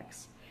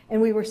cortex.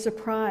 And we were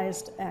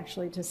surprised,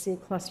 actually, to see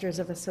clusters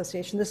of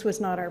association. This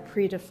was not our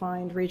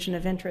predefined region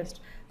of interest,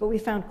 but we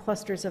found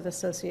clusters of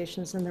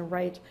associations in the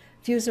right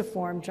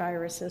fusiform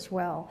gyrus as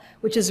well,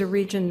 which is a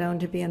region known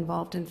to be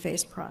involved in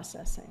face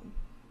processing.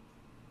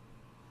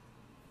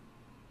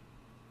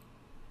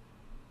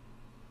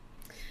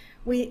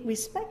 We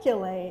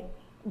speculate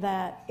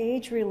that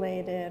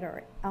age-related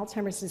or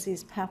Alzheimer's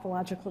disease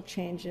pathological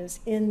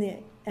changes in the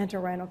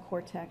entorhinal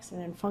cortex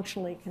and in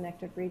functionally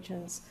connected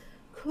regions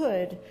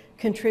could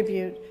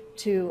contribute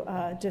to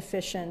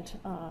deficient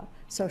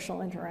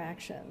social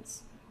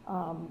interactions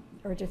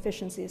or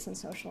deficiencies in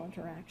social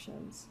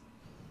interactions.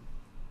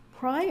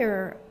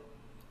 Prior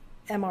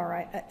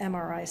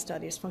MRI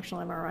studies,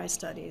 functional MRI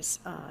studies,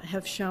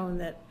 have shown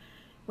that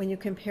when you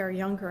compare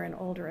younger and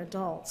older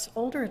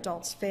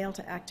adults fail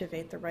to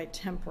activate the right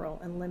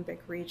temporal and limbic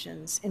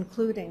regions,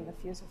 including the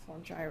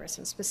fusiform gyrus,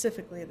 and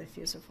specifically the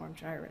fusiform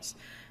gyrus,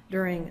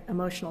 during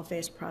emotional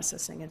face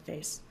processing and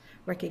face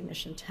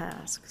recognition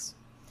tasks.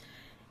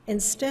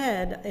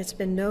 Instead, it's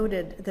been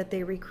noted that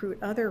they recruit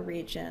other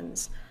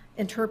regions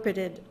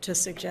interpreted to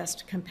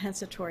suggest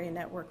compensatory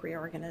network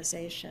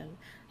reorganization.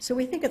 So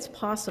we think it's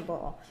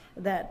possible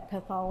that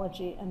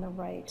pathology in the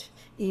right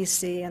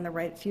EC and the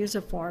right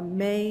fusiform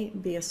may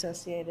be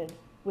associated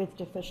with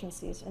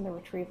deficiencies in the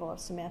retrieval of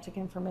semantic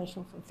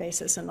information from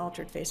faces and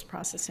altered face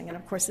processing. And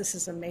of course, this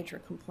is a major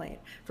complaint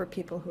for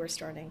people who are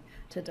starting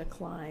to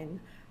decline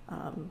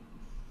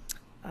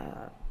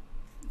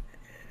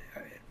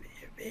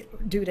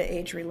due to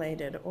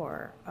age-related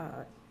or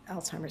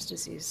Alzheimer's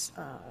disease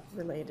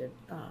related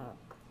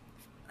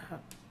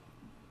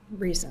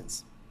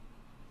reasons.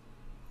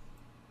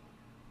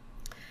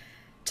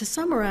 To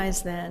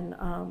summarize then,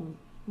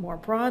 more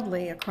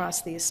broadly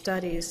across these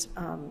studies,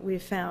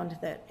 we've found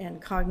that in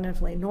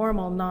cognitively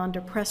normal,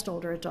 non-depressed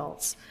older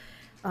adults,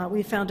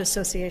 we found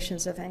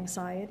associations of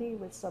anxiety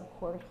with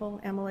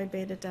subcortical amyloid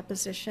beta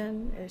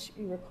deposition, as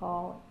you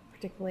recall,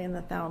 particularly in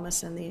the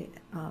thalamus and the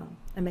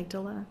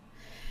amygdala,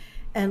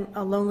 and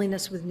a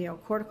loneliness with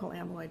neocortical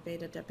amyloid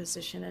beta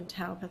deposition and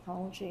tau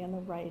pathology in the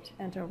right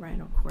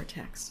entorhinal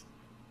cortex.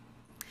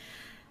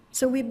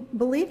 So we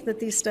believe that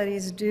these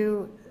studies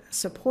do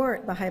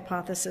support the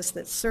hypothesis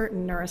that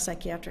certain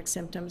neuropsychiatric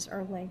symptoms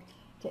are linked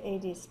to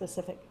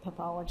AD-specific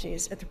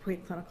pathologies at the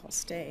preclinical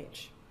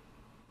stage.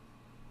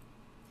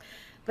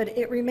 But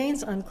it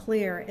remains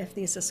unclear if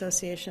these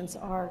associations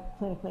are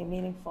clinically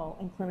meaningful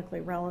and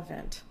clinically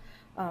relevant.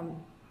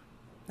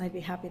 I'd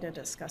be happy to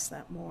discuss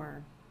that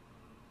more.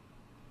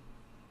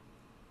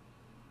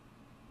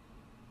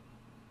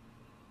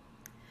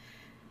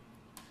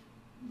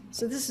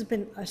 So this has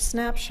been a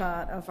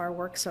snapshot of our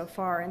work so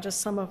far, and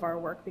just some of our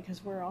work,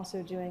 because we're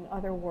also doing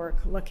other work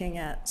looking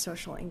at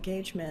social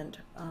engagement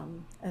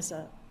as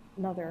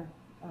another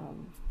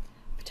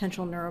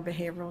potential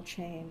neurobehavioral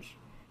change.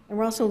 And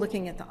we're also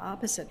looking at the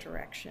opposite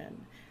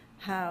direction,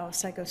 how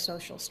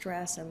psychosocial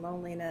stress and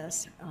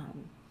loneliness,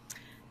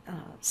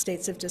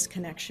 states of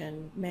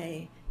disconnection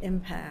may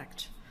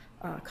impact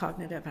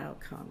cognitive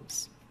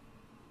outcomes.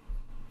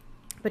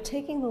 But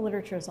taking the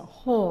literature as a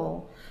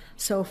whole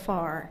so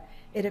far,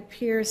 it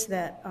appears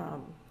that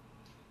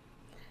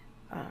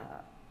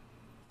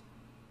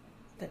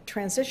that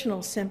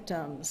transitional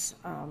symptoms,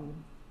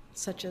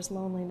 such as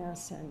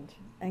loneliness and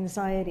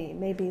anxiety,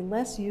 may be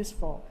less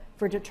useful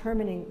for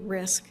determining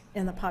risk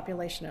in the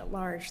population at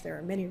large. There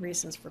are many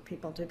reasons for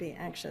people to be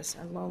anxious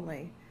and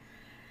lonely.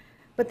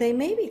 But they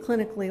may be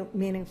clinically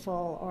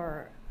meaningful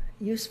or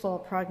useful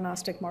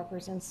prognostic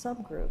markers in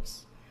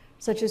subgroups,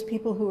 such as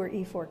people who are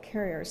E4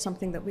 carriers,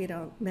 something that we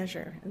don't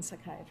measure in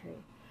psychiatry,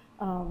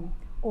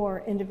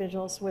 or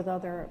individuals with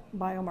other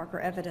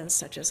biomarker evidence,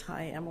 such as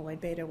high amyloid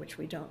beta, which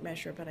we don't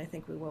measure, but I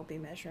think we will be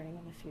measuring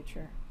in the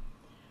future,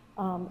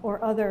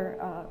 or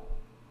other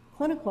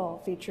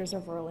clinical features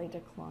of early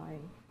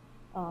decline,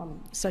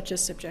 such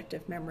as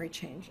subjective memory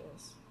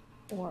changes,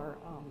 or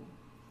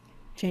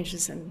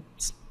changes in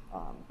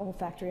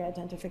olfactory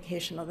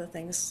identification, other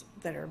things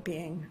that are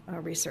being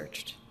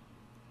researched.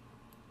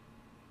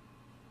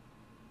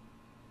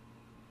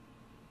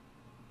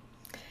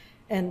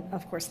 And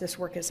of course, this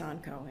work is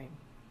ongoing.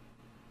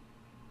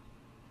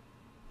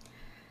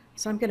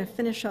 So I'm going to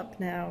finish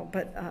up now,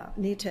 but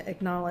need to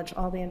acknowledge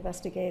all the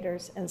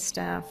investigators and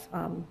staff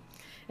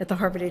at the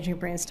Harvard Aging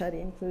Brain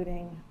Study,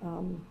 including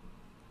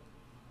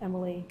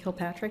Emily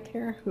Kilpatrick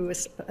here, who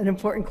is an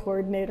important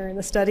coordinator in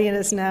the study and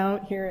is now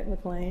here at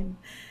McLean.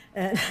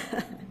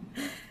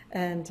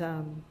 And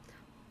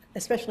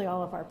especially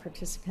all of our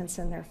participants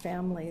and their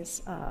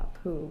families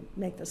who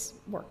make this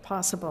work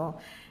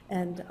possible,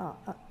 and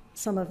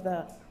some of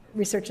the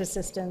research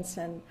assistants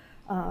and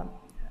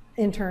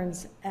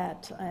interns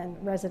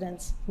and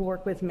residents who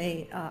work with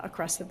me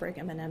across the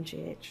Brigham and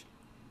MGH.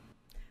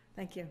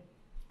 Thank you.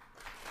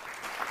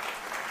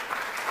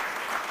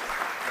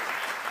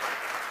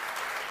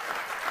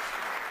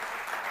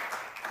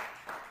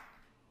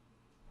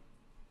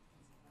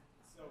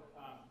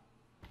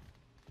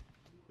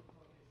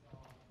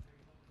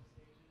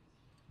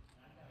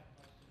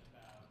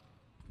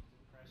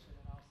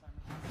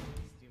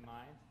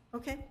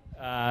 Okay.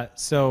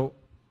 So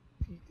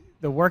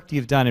the work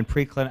you've done in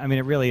preclinical, I mean,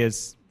 it really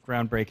is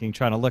groundbreaking,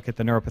 trying to look at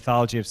the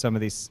neuropathology of some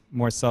of these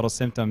more subtle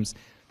symptoms.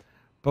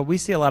 But we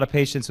see a lot of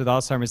patients with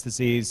Alzheimer's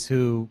disease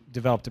who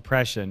develop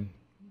depression,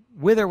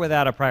 with or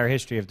without a prior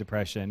history of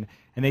depression,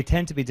 and they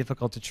tend to be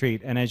difficult to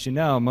treat. And as you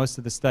know, most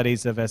of the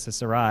studies of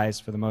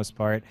SSRIs, for the most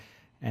part,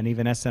 and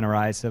even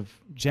SNRIs, have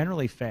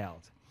generally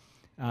failed.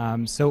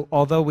 So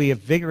although we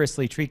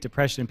vigorously treat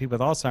depression in people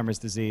with Alzheimer's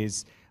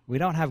disease, we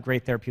don't have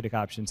great therapeutic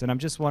options. And I'm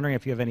just wondering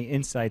if you have any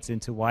insights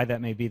into why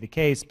that may be the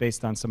case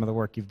based on some of the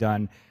work you've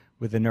done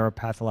with the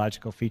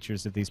neuropathological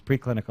features of these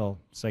preclinical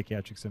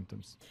psychiatric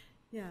symptoms.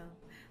 Yeah.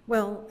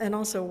 Well, and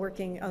also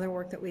other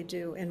work that we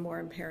do in more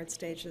impaired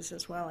stages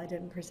as well. I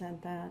didn't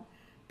present that.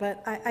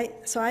 But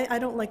I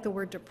don't like the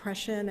word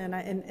depression, and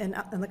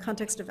in the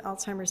context of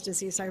Alzheimer's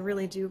disease, I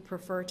really do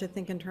prefer to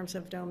think in terms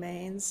of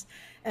domains.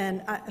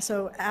 And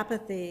so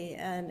apathy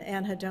and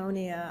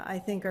anhedonia, I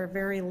think, are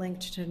very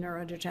linked to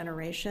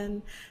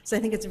neurodegeneration. So I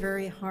think it's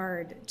very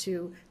hard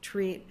to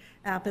treat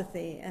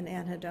apathy and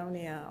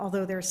anhedonia,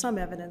 although there's some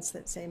evidence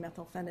that, say,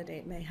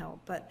 methylphenidate may help.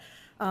 But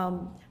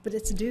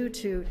it's due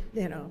to,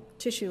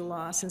 tissue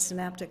loss and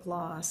synaptic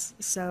loss.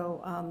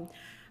 So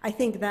I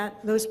think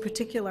that those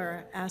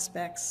particular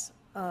aspects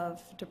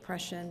of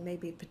depression may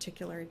be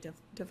particularly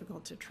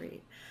difficult to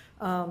treat.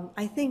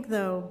 I think,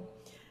 though,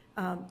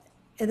 and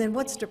then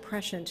what's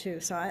depression,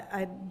 too? So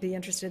I'd be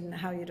interested in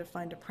how you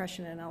define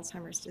depression in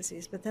Alzheimer's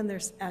disease. But then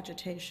there's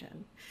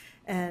agitation.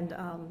 And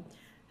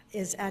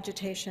is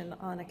agitation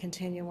on a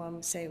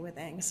continuum, say, with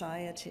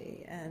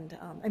anxiety? And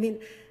I mean,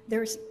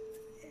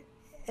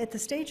 at the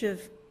stage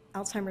of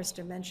Alzheimer's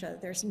dementia,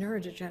 there's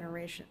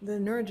neurodegeneration. The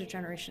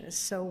neurodegeneration is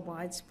so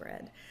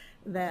widespread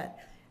that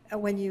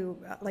when you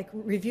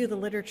review the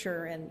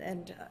literature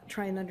and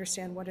try and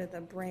understand what are the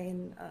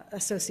brain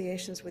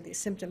associations with these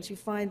symptoms, you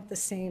find the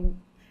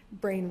same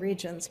brain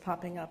regions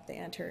popping up: the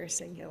anterior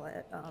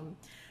cingulate,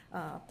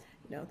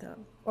 the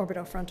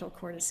orbitofrontal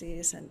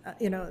cortices, and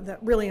the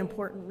really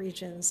important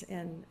regions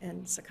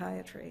in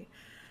psychiatry.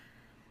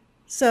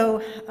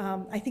 So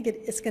I think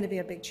it's going to be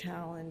a big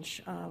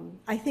challenge.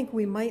 I think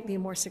we might be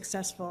more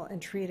successful in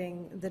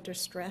treating the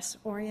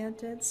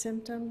distress-oriented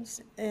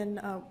symptoms in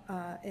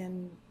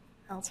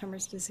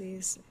Alzheimer's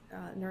disease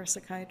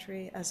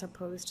neuropsychiatry as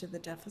opposed to the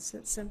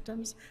deficit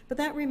symptoms, but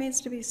that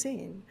remains to be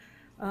seen.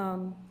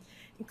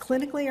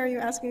 Clinically, are you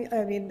asking?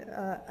 I mean,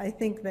 I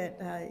think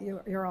that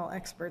you're all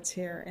experts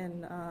here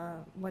in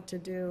what to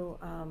do,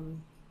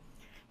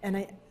 and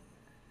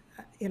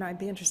I'd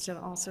be interested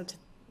also to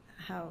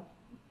how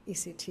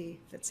ECT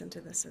fits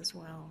into this as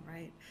well,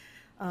 right?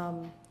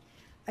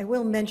 I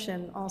will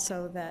mention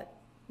also that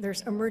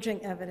there's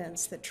emerging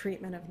evidence that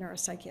treatment of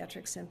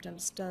neuropsychiatric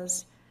symptoms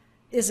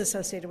is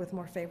associated with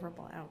more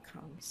favorable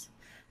outcomes.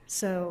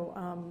 So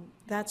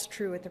that's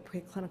true at the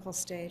preclinical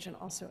stage and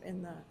also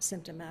in the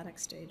symptomatic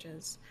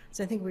stages.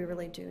 So I think we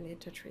really do need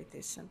to treat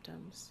these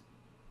symptoms.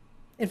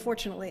 And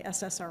fortunately,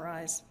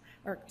 SSRIs,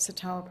 or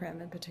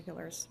citalopram in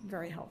particular, is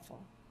very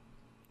helpful.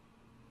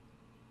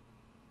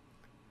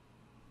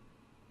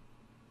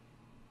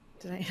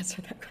 Did I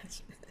answer that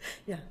question?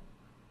 Yeah.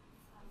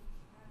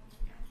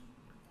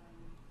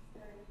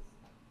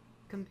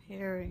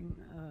 comparing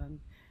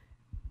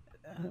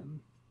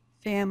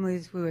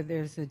families where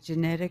there's a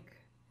genetic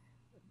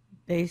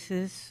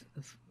basis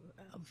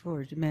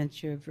for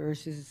dementia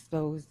versus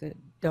those that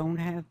don't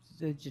have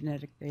the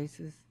genetic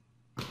basis?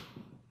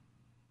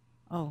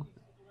 Oh.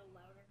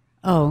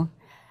 Oh.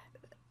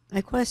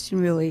 My question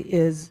really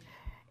is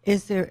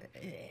there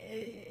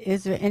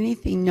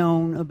anything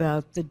known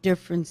about the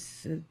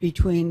difference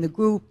between the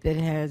group that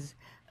has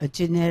a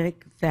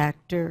genetic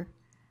factor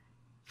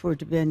for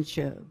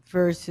dementia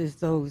versus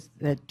those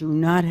that do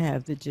not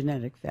have the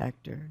genetic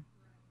factor?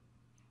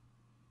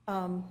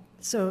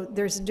 So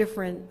there's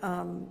different,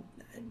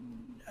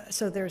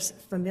 so there's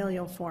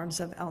familial forms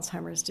of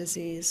Alzheimer's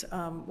disease,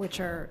 which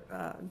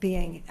are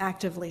being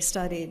actively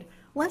studied.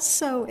 Less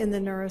so in the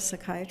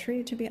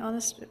neuropsychiatry, to be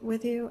honest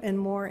with you, and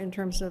more in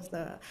terms of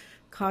the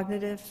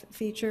cognitive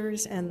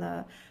features and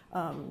the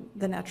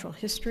natural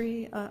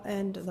history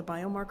and the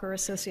biomarker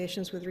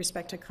associations with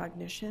respect to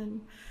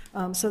cognition.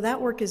 So that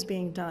work is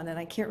being done, and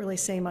I can't really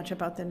say much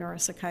about the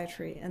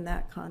neuropsychiatry in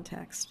that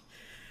context.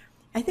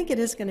 I think it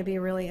is going to be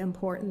really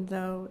important,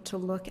 though, to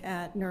look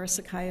at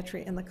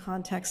neuropsychiatry in the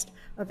context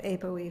of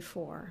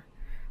ApoE4.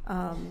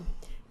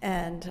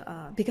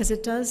 Because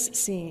it does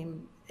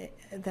seem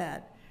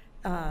that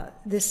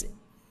this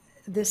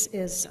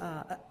is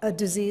a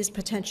disease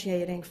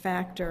potentiating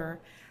factor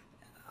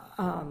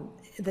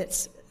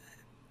that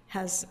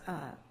has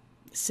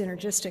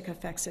synergistic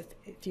effects,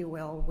 if you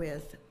will,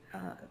 with,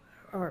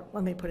 or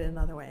let me put it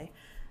another way,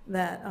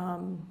 that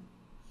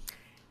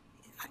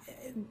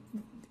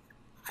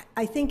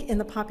I think in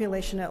the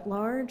population at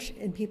large,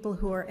 in people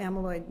who are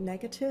amyloid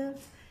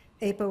negative,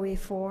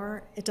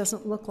 ApoE4, it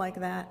doesn't look like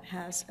that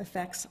has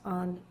effects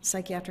on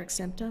psychiatric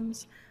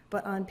symptoms,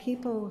 but on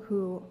people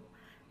who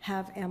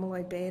have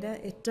amyloid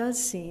beta, it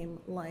does seem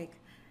like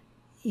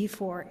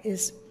E4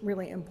 is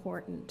really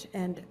important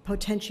and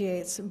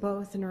potentiates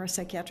both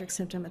neuropsychiatric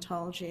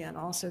symptomatology and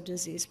also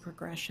disease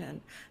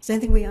progression. So I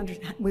think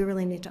we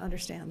really need to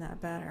understand that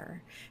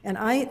better. And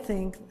I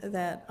think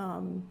that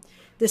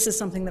this is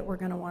something that we're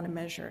going to want to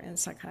measure in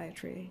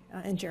psychiatry,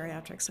 in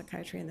geriatric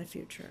psychiatry in the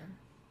future.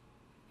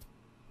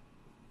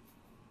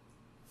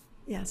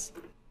 Yes?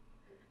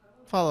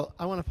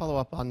 I want to follow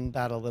up on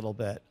that a little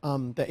bit,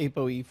 the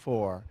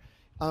ApoE4.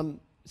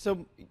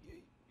 So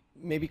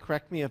maybe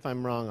correct me if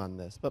I'm wrong on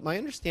this, but my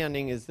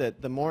understanding is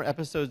that the more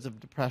episodes of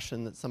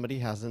depression that somebody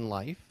has in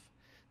life,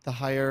 the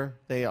higher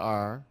they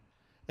are,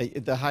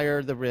 the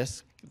higher the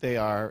risk they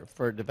are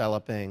for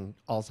developing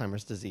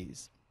Alzheimer's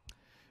disease.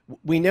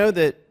 We know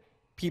that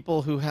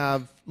people who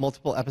have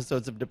multiple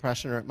episodes of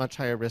depression are at much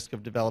higher risk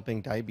of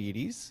developing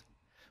diabetes.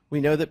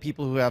 We know that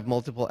people who have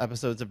multiple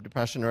episodes of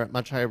depression are at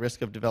much higher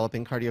risk of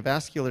developing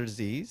cardiovascular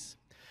disease.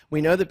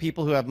 We know that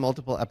people who have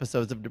multiple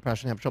episodes of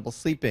depression have trouble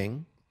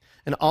sleeping.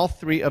 And all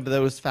three of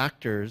those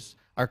factors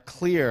are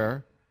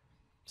clear,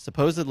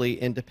 supposedly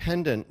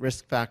independent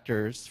risk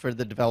factors for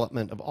the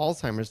development of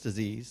Alzheimer's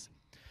disease.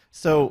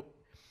 So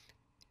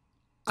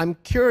I'm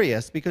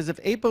curious, because if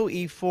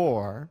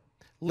ApoE4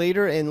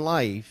 later in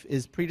life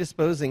is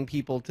predisposing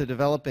people to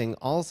developing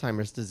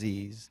Alzheimer's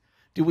disease,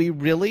 do we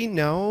really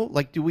know,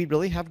 like, do we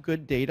really have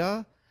good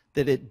data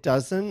that it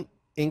doesn't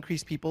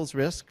increase people's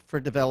risk for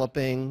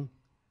developing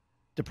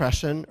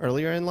depression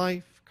earlier in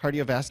life,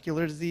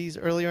 cardiovascular disease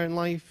earlier in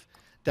life,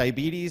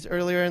 diabetes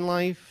earlier in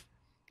life?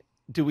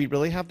 Do we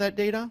really have that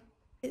data?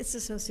 It's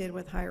associated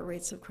with higher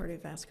rates of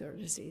cardiovascular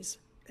disease,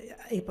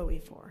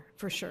 ApoE4,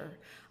 for sure.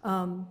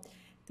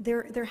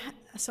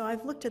 So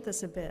I've looked at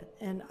this a bit,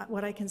 and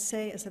what I can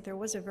say is that there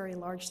was a very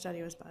large study.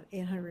 It was about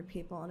 800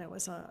 people, and it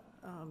was a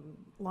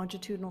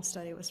longitudinal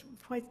study. It was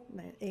quite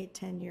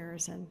 8-10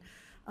 years, and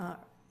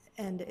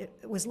it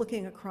was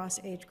looking across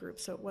age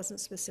groups, so it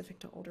wasn't specific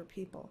to older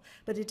people.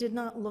 But it did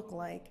not look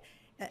like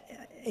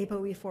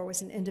ApoE4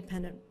 was an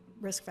independent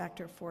risk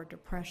factor for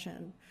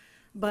depression.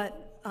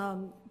 But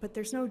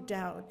there's no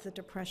doubt that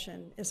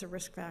depression is a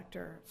risk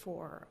factor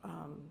for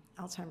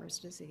Alzheimer's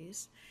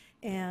disease.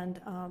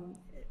 And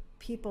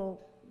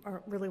people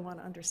really want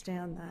to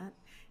understand that.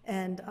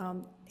 And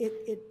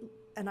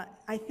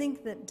I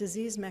think that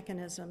disease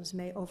mechanisms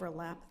may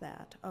overlap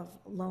that of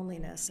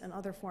loneliness and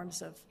other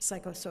forms of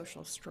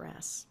psychosocial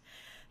stress.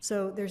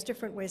 So there's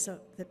different ways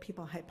that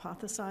people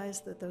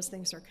hypothesize that those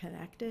things are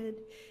connected.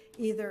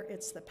 Either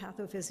it's the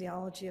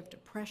pathophysiology of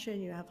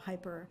depression, you have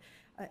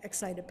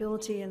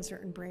hyper-excitability in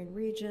certain brain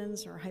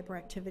regions or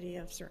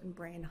hyperactivity of certain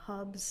brain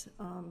hubs,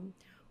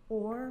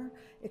 or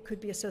it could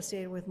be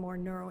associated with more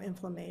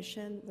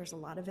neuroinflammation. There's a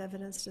lot of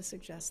evidence to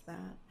suggest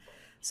that.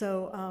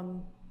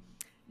 So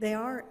they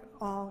are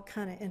all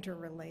kind of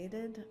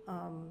interrelated,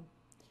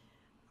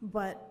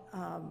 but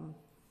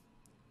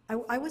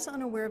I was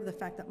unaware of the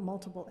fact that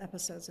multiple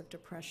episodes of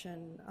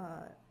depression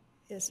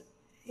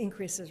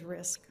increases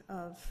risk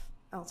of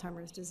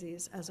Alzheimer's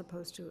disease as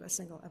opposed to a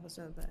single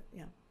episode, but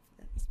yeah,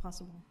 it's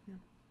possible, yeah.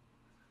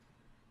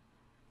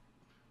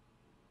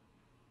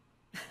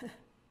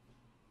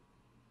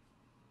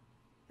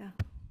 Yeah.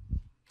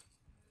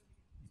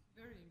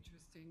 Very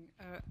interesting.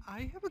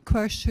 I have a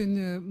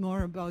question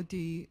more about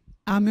the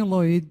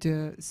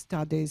amyloid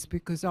studies,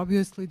 because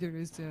obviously there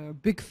is a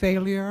big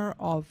failure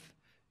of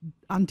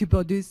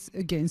antibodies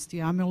against the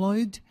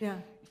amyloid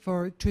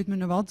for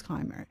treatment of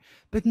Alzheimer.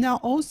 But now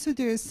also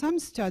there are some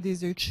studies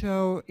that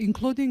show,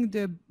 including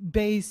the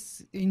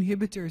BACE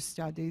inhibitor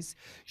studies,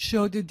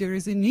 show that there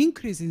is an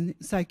increase in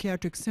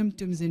psychiatric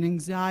symptoms and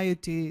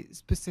anxiety,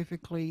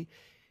 specifically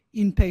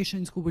in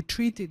patients who were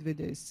treated with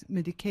these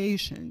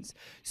medications.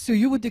 So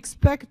you would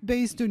expect,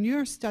 based on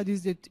your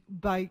studies, that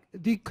by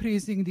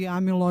decreasing the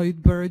amyloid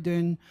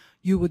burden,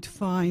 you would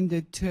find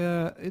that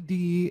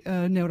the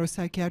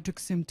neuropsychiatric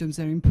symptoms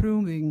are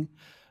improving.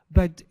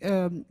 But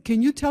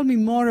can you tell me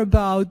more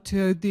about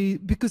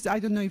because I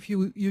don't know if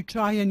you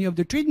try any of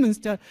the treatments,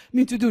 to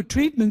do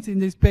treatments in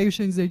these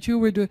patients that you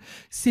were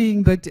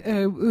seeing, but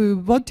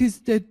what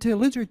is that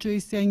literature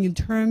is saying in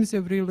terms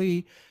of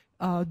really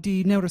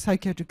the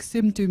neuropsychiatric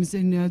symptoms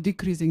and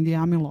decreasing the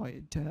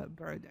amyloid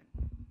burden?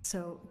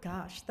 So,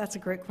 gosh, that's a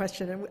great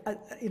question.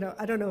 And,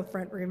 I don't know if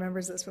Brent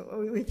remembers this, but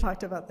we've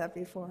talked about that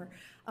before.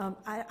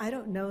 I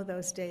don't know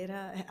those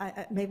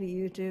data. Maybe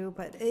you do,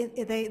 but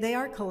they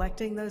are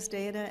collecting those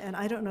data, and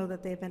I don't know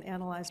that they've been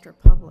analyzed or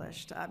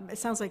published. It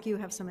sounds like you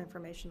have some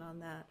information on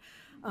that.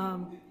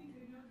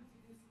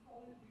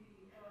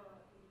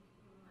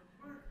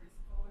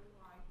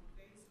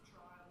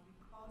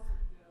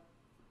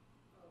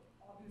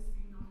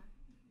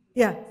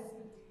 Yeah.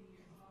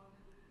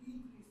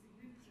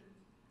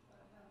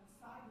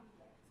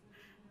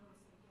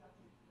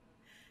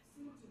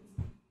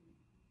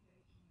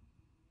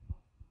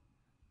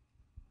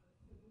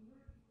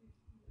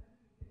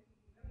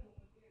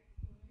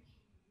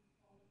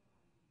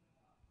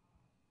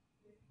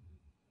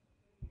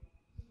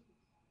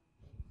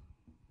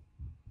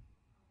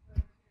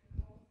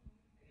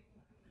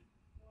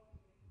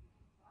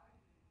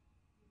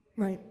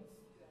 Right.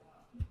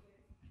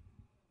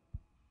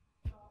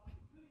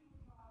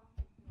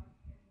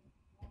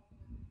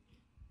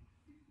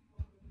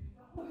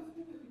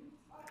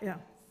 Yeah.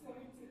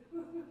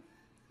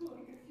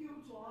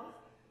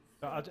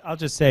 I'll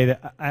just say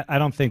that I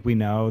don't think we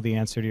know the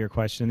answer to your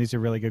question. These are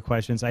really good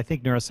questions. I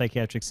think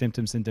neuropsychiatric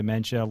symptoms in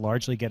dementia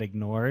largely get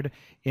ignored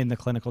in the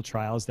clinical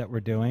trials that we're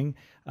doing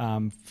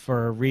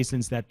for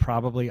reasons that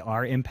probably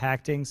are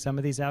impacting some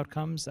of these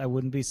outcomes. I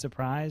wouldn't be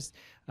surprised.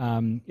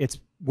 It's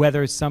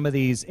whether some of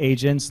these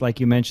agents, like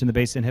you mentioned, the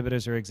BACE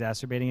inhibitors, are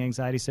exacerbating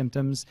anxiety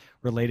symptoms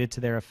related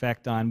to their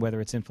effect on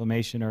whether it's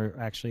inflammation or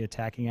actually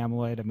attacking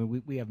amyloid. I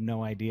mean, we have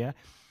no idea.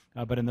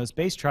 But in those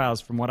BACE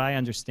trials, from what I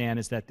understand,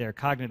 is that their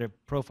cognitive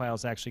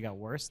profiles actually got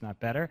worse, not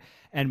better.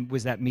 And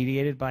was that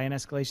mediated by an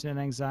escalation in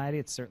anxiety?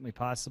 It's certainly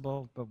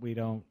possible, but we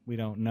don't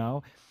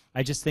know.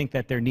 I just think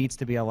that there needs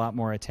to be a lot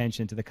more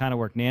attention to the kind of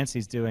work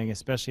Nancy's doing,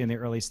 especially in the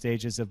early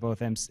stages of both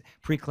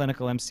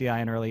preclinical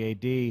MCI and early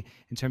AD,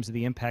 in terms of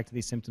the impact of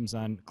these symptoms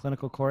on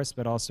clinical course,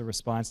 but also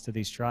response to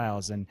these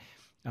trials. And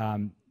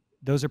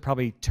those are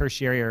probably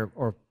tertiary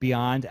or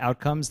beyond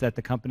outcomes that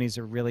the companies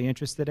are really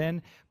interested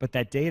in, but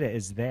that data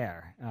is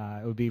there.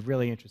 It would be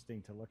really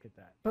interesting to look at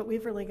that. But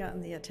we've really gotten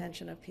the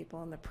attention of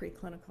people in the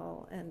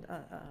preclinical and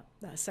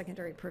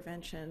secondary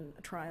prevention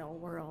trial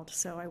world.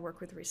 So I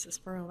work with Risa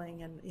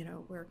Sperling, and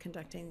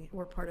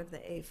we're part of the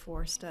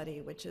A4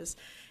 study, which is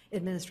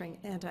administering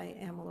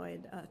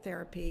anti-amyloid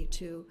therapy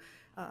to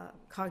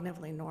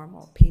cognitively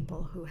normal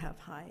people who have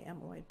high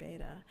amyloid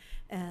beta.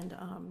 And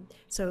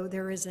so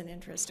there is an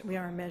interest. We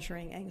are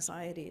measuring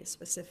anxiety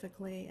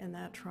specifically in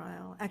that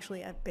trial.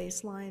 Actually, at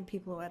baseline,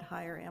 people who had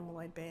higher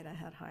amyloid beta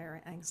had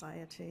higher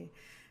anxiety.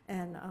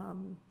 And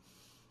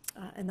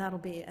that'll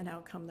be an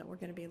outcome that we're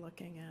going to be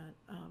looking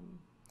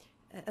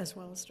at, as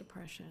well as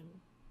depression.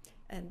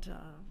 And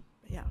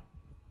yeah.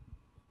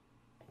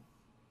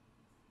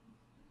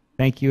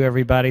 Thank you,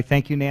 everybody.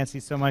 Thank you, Nancy,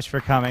 so much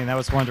for coming. That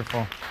was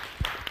wonderful.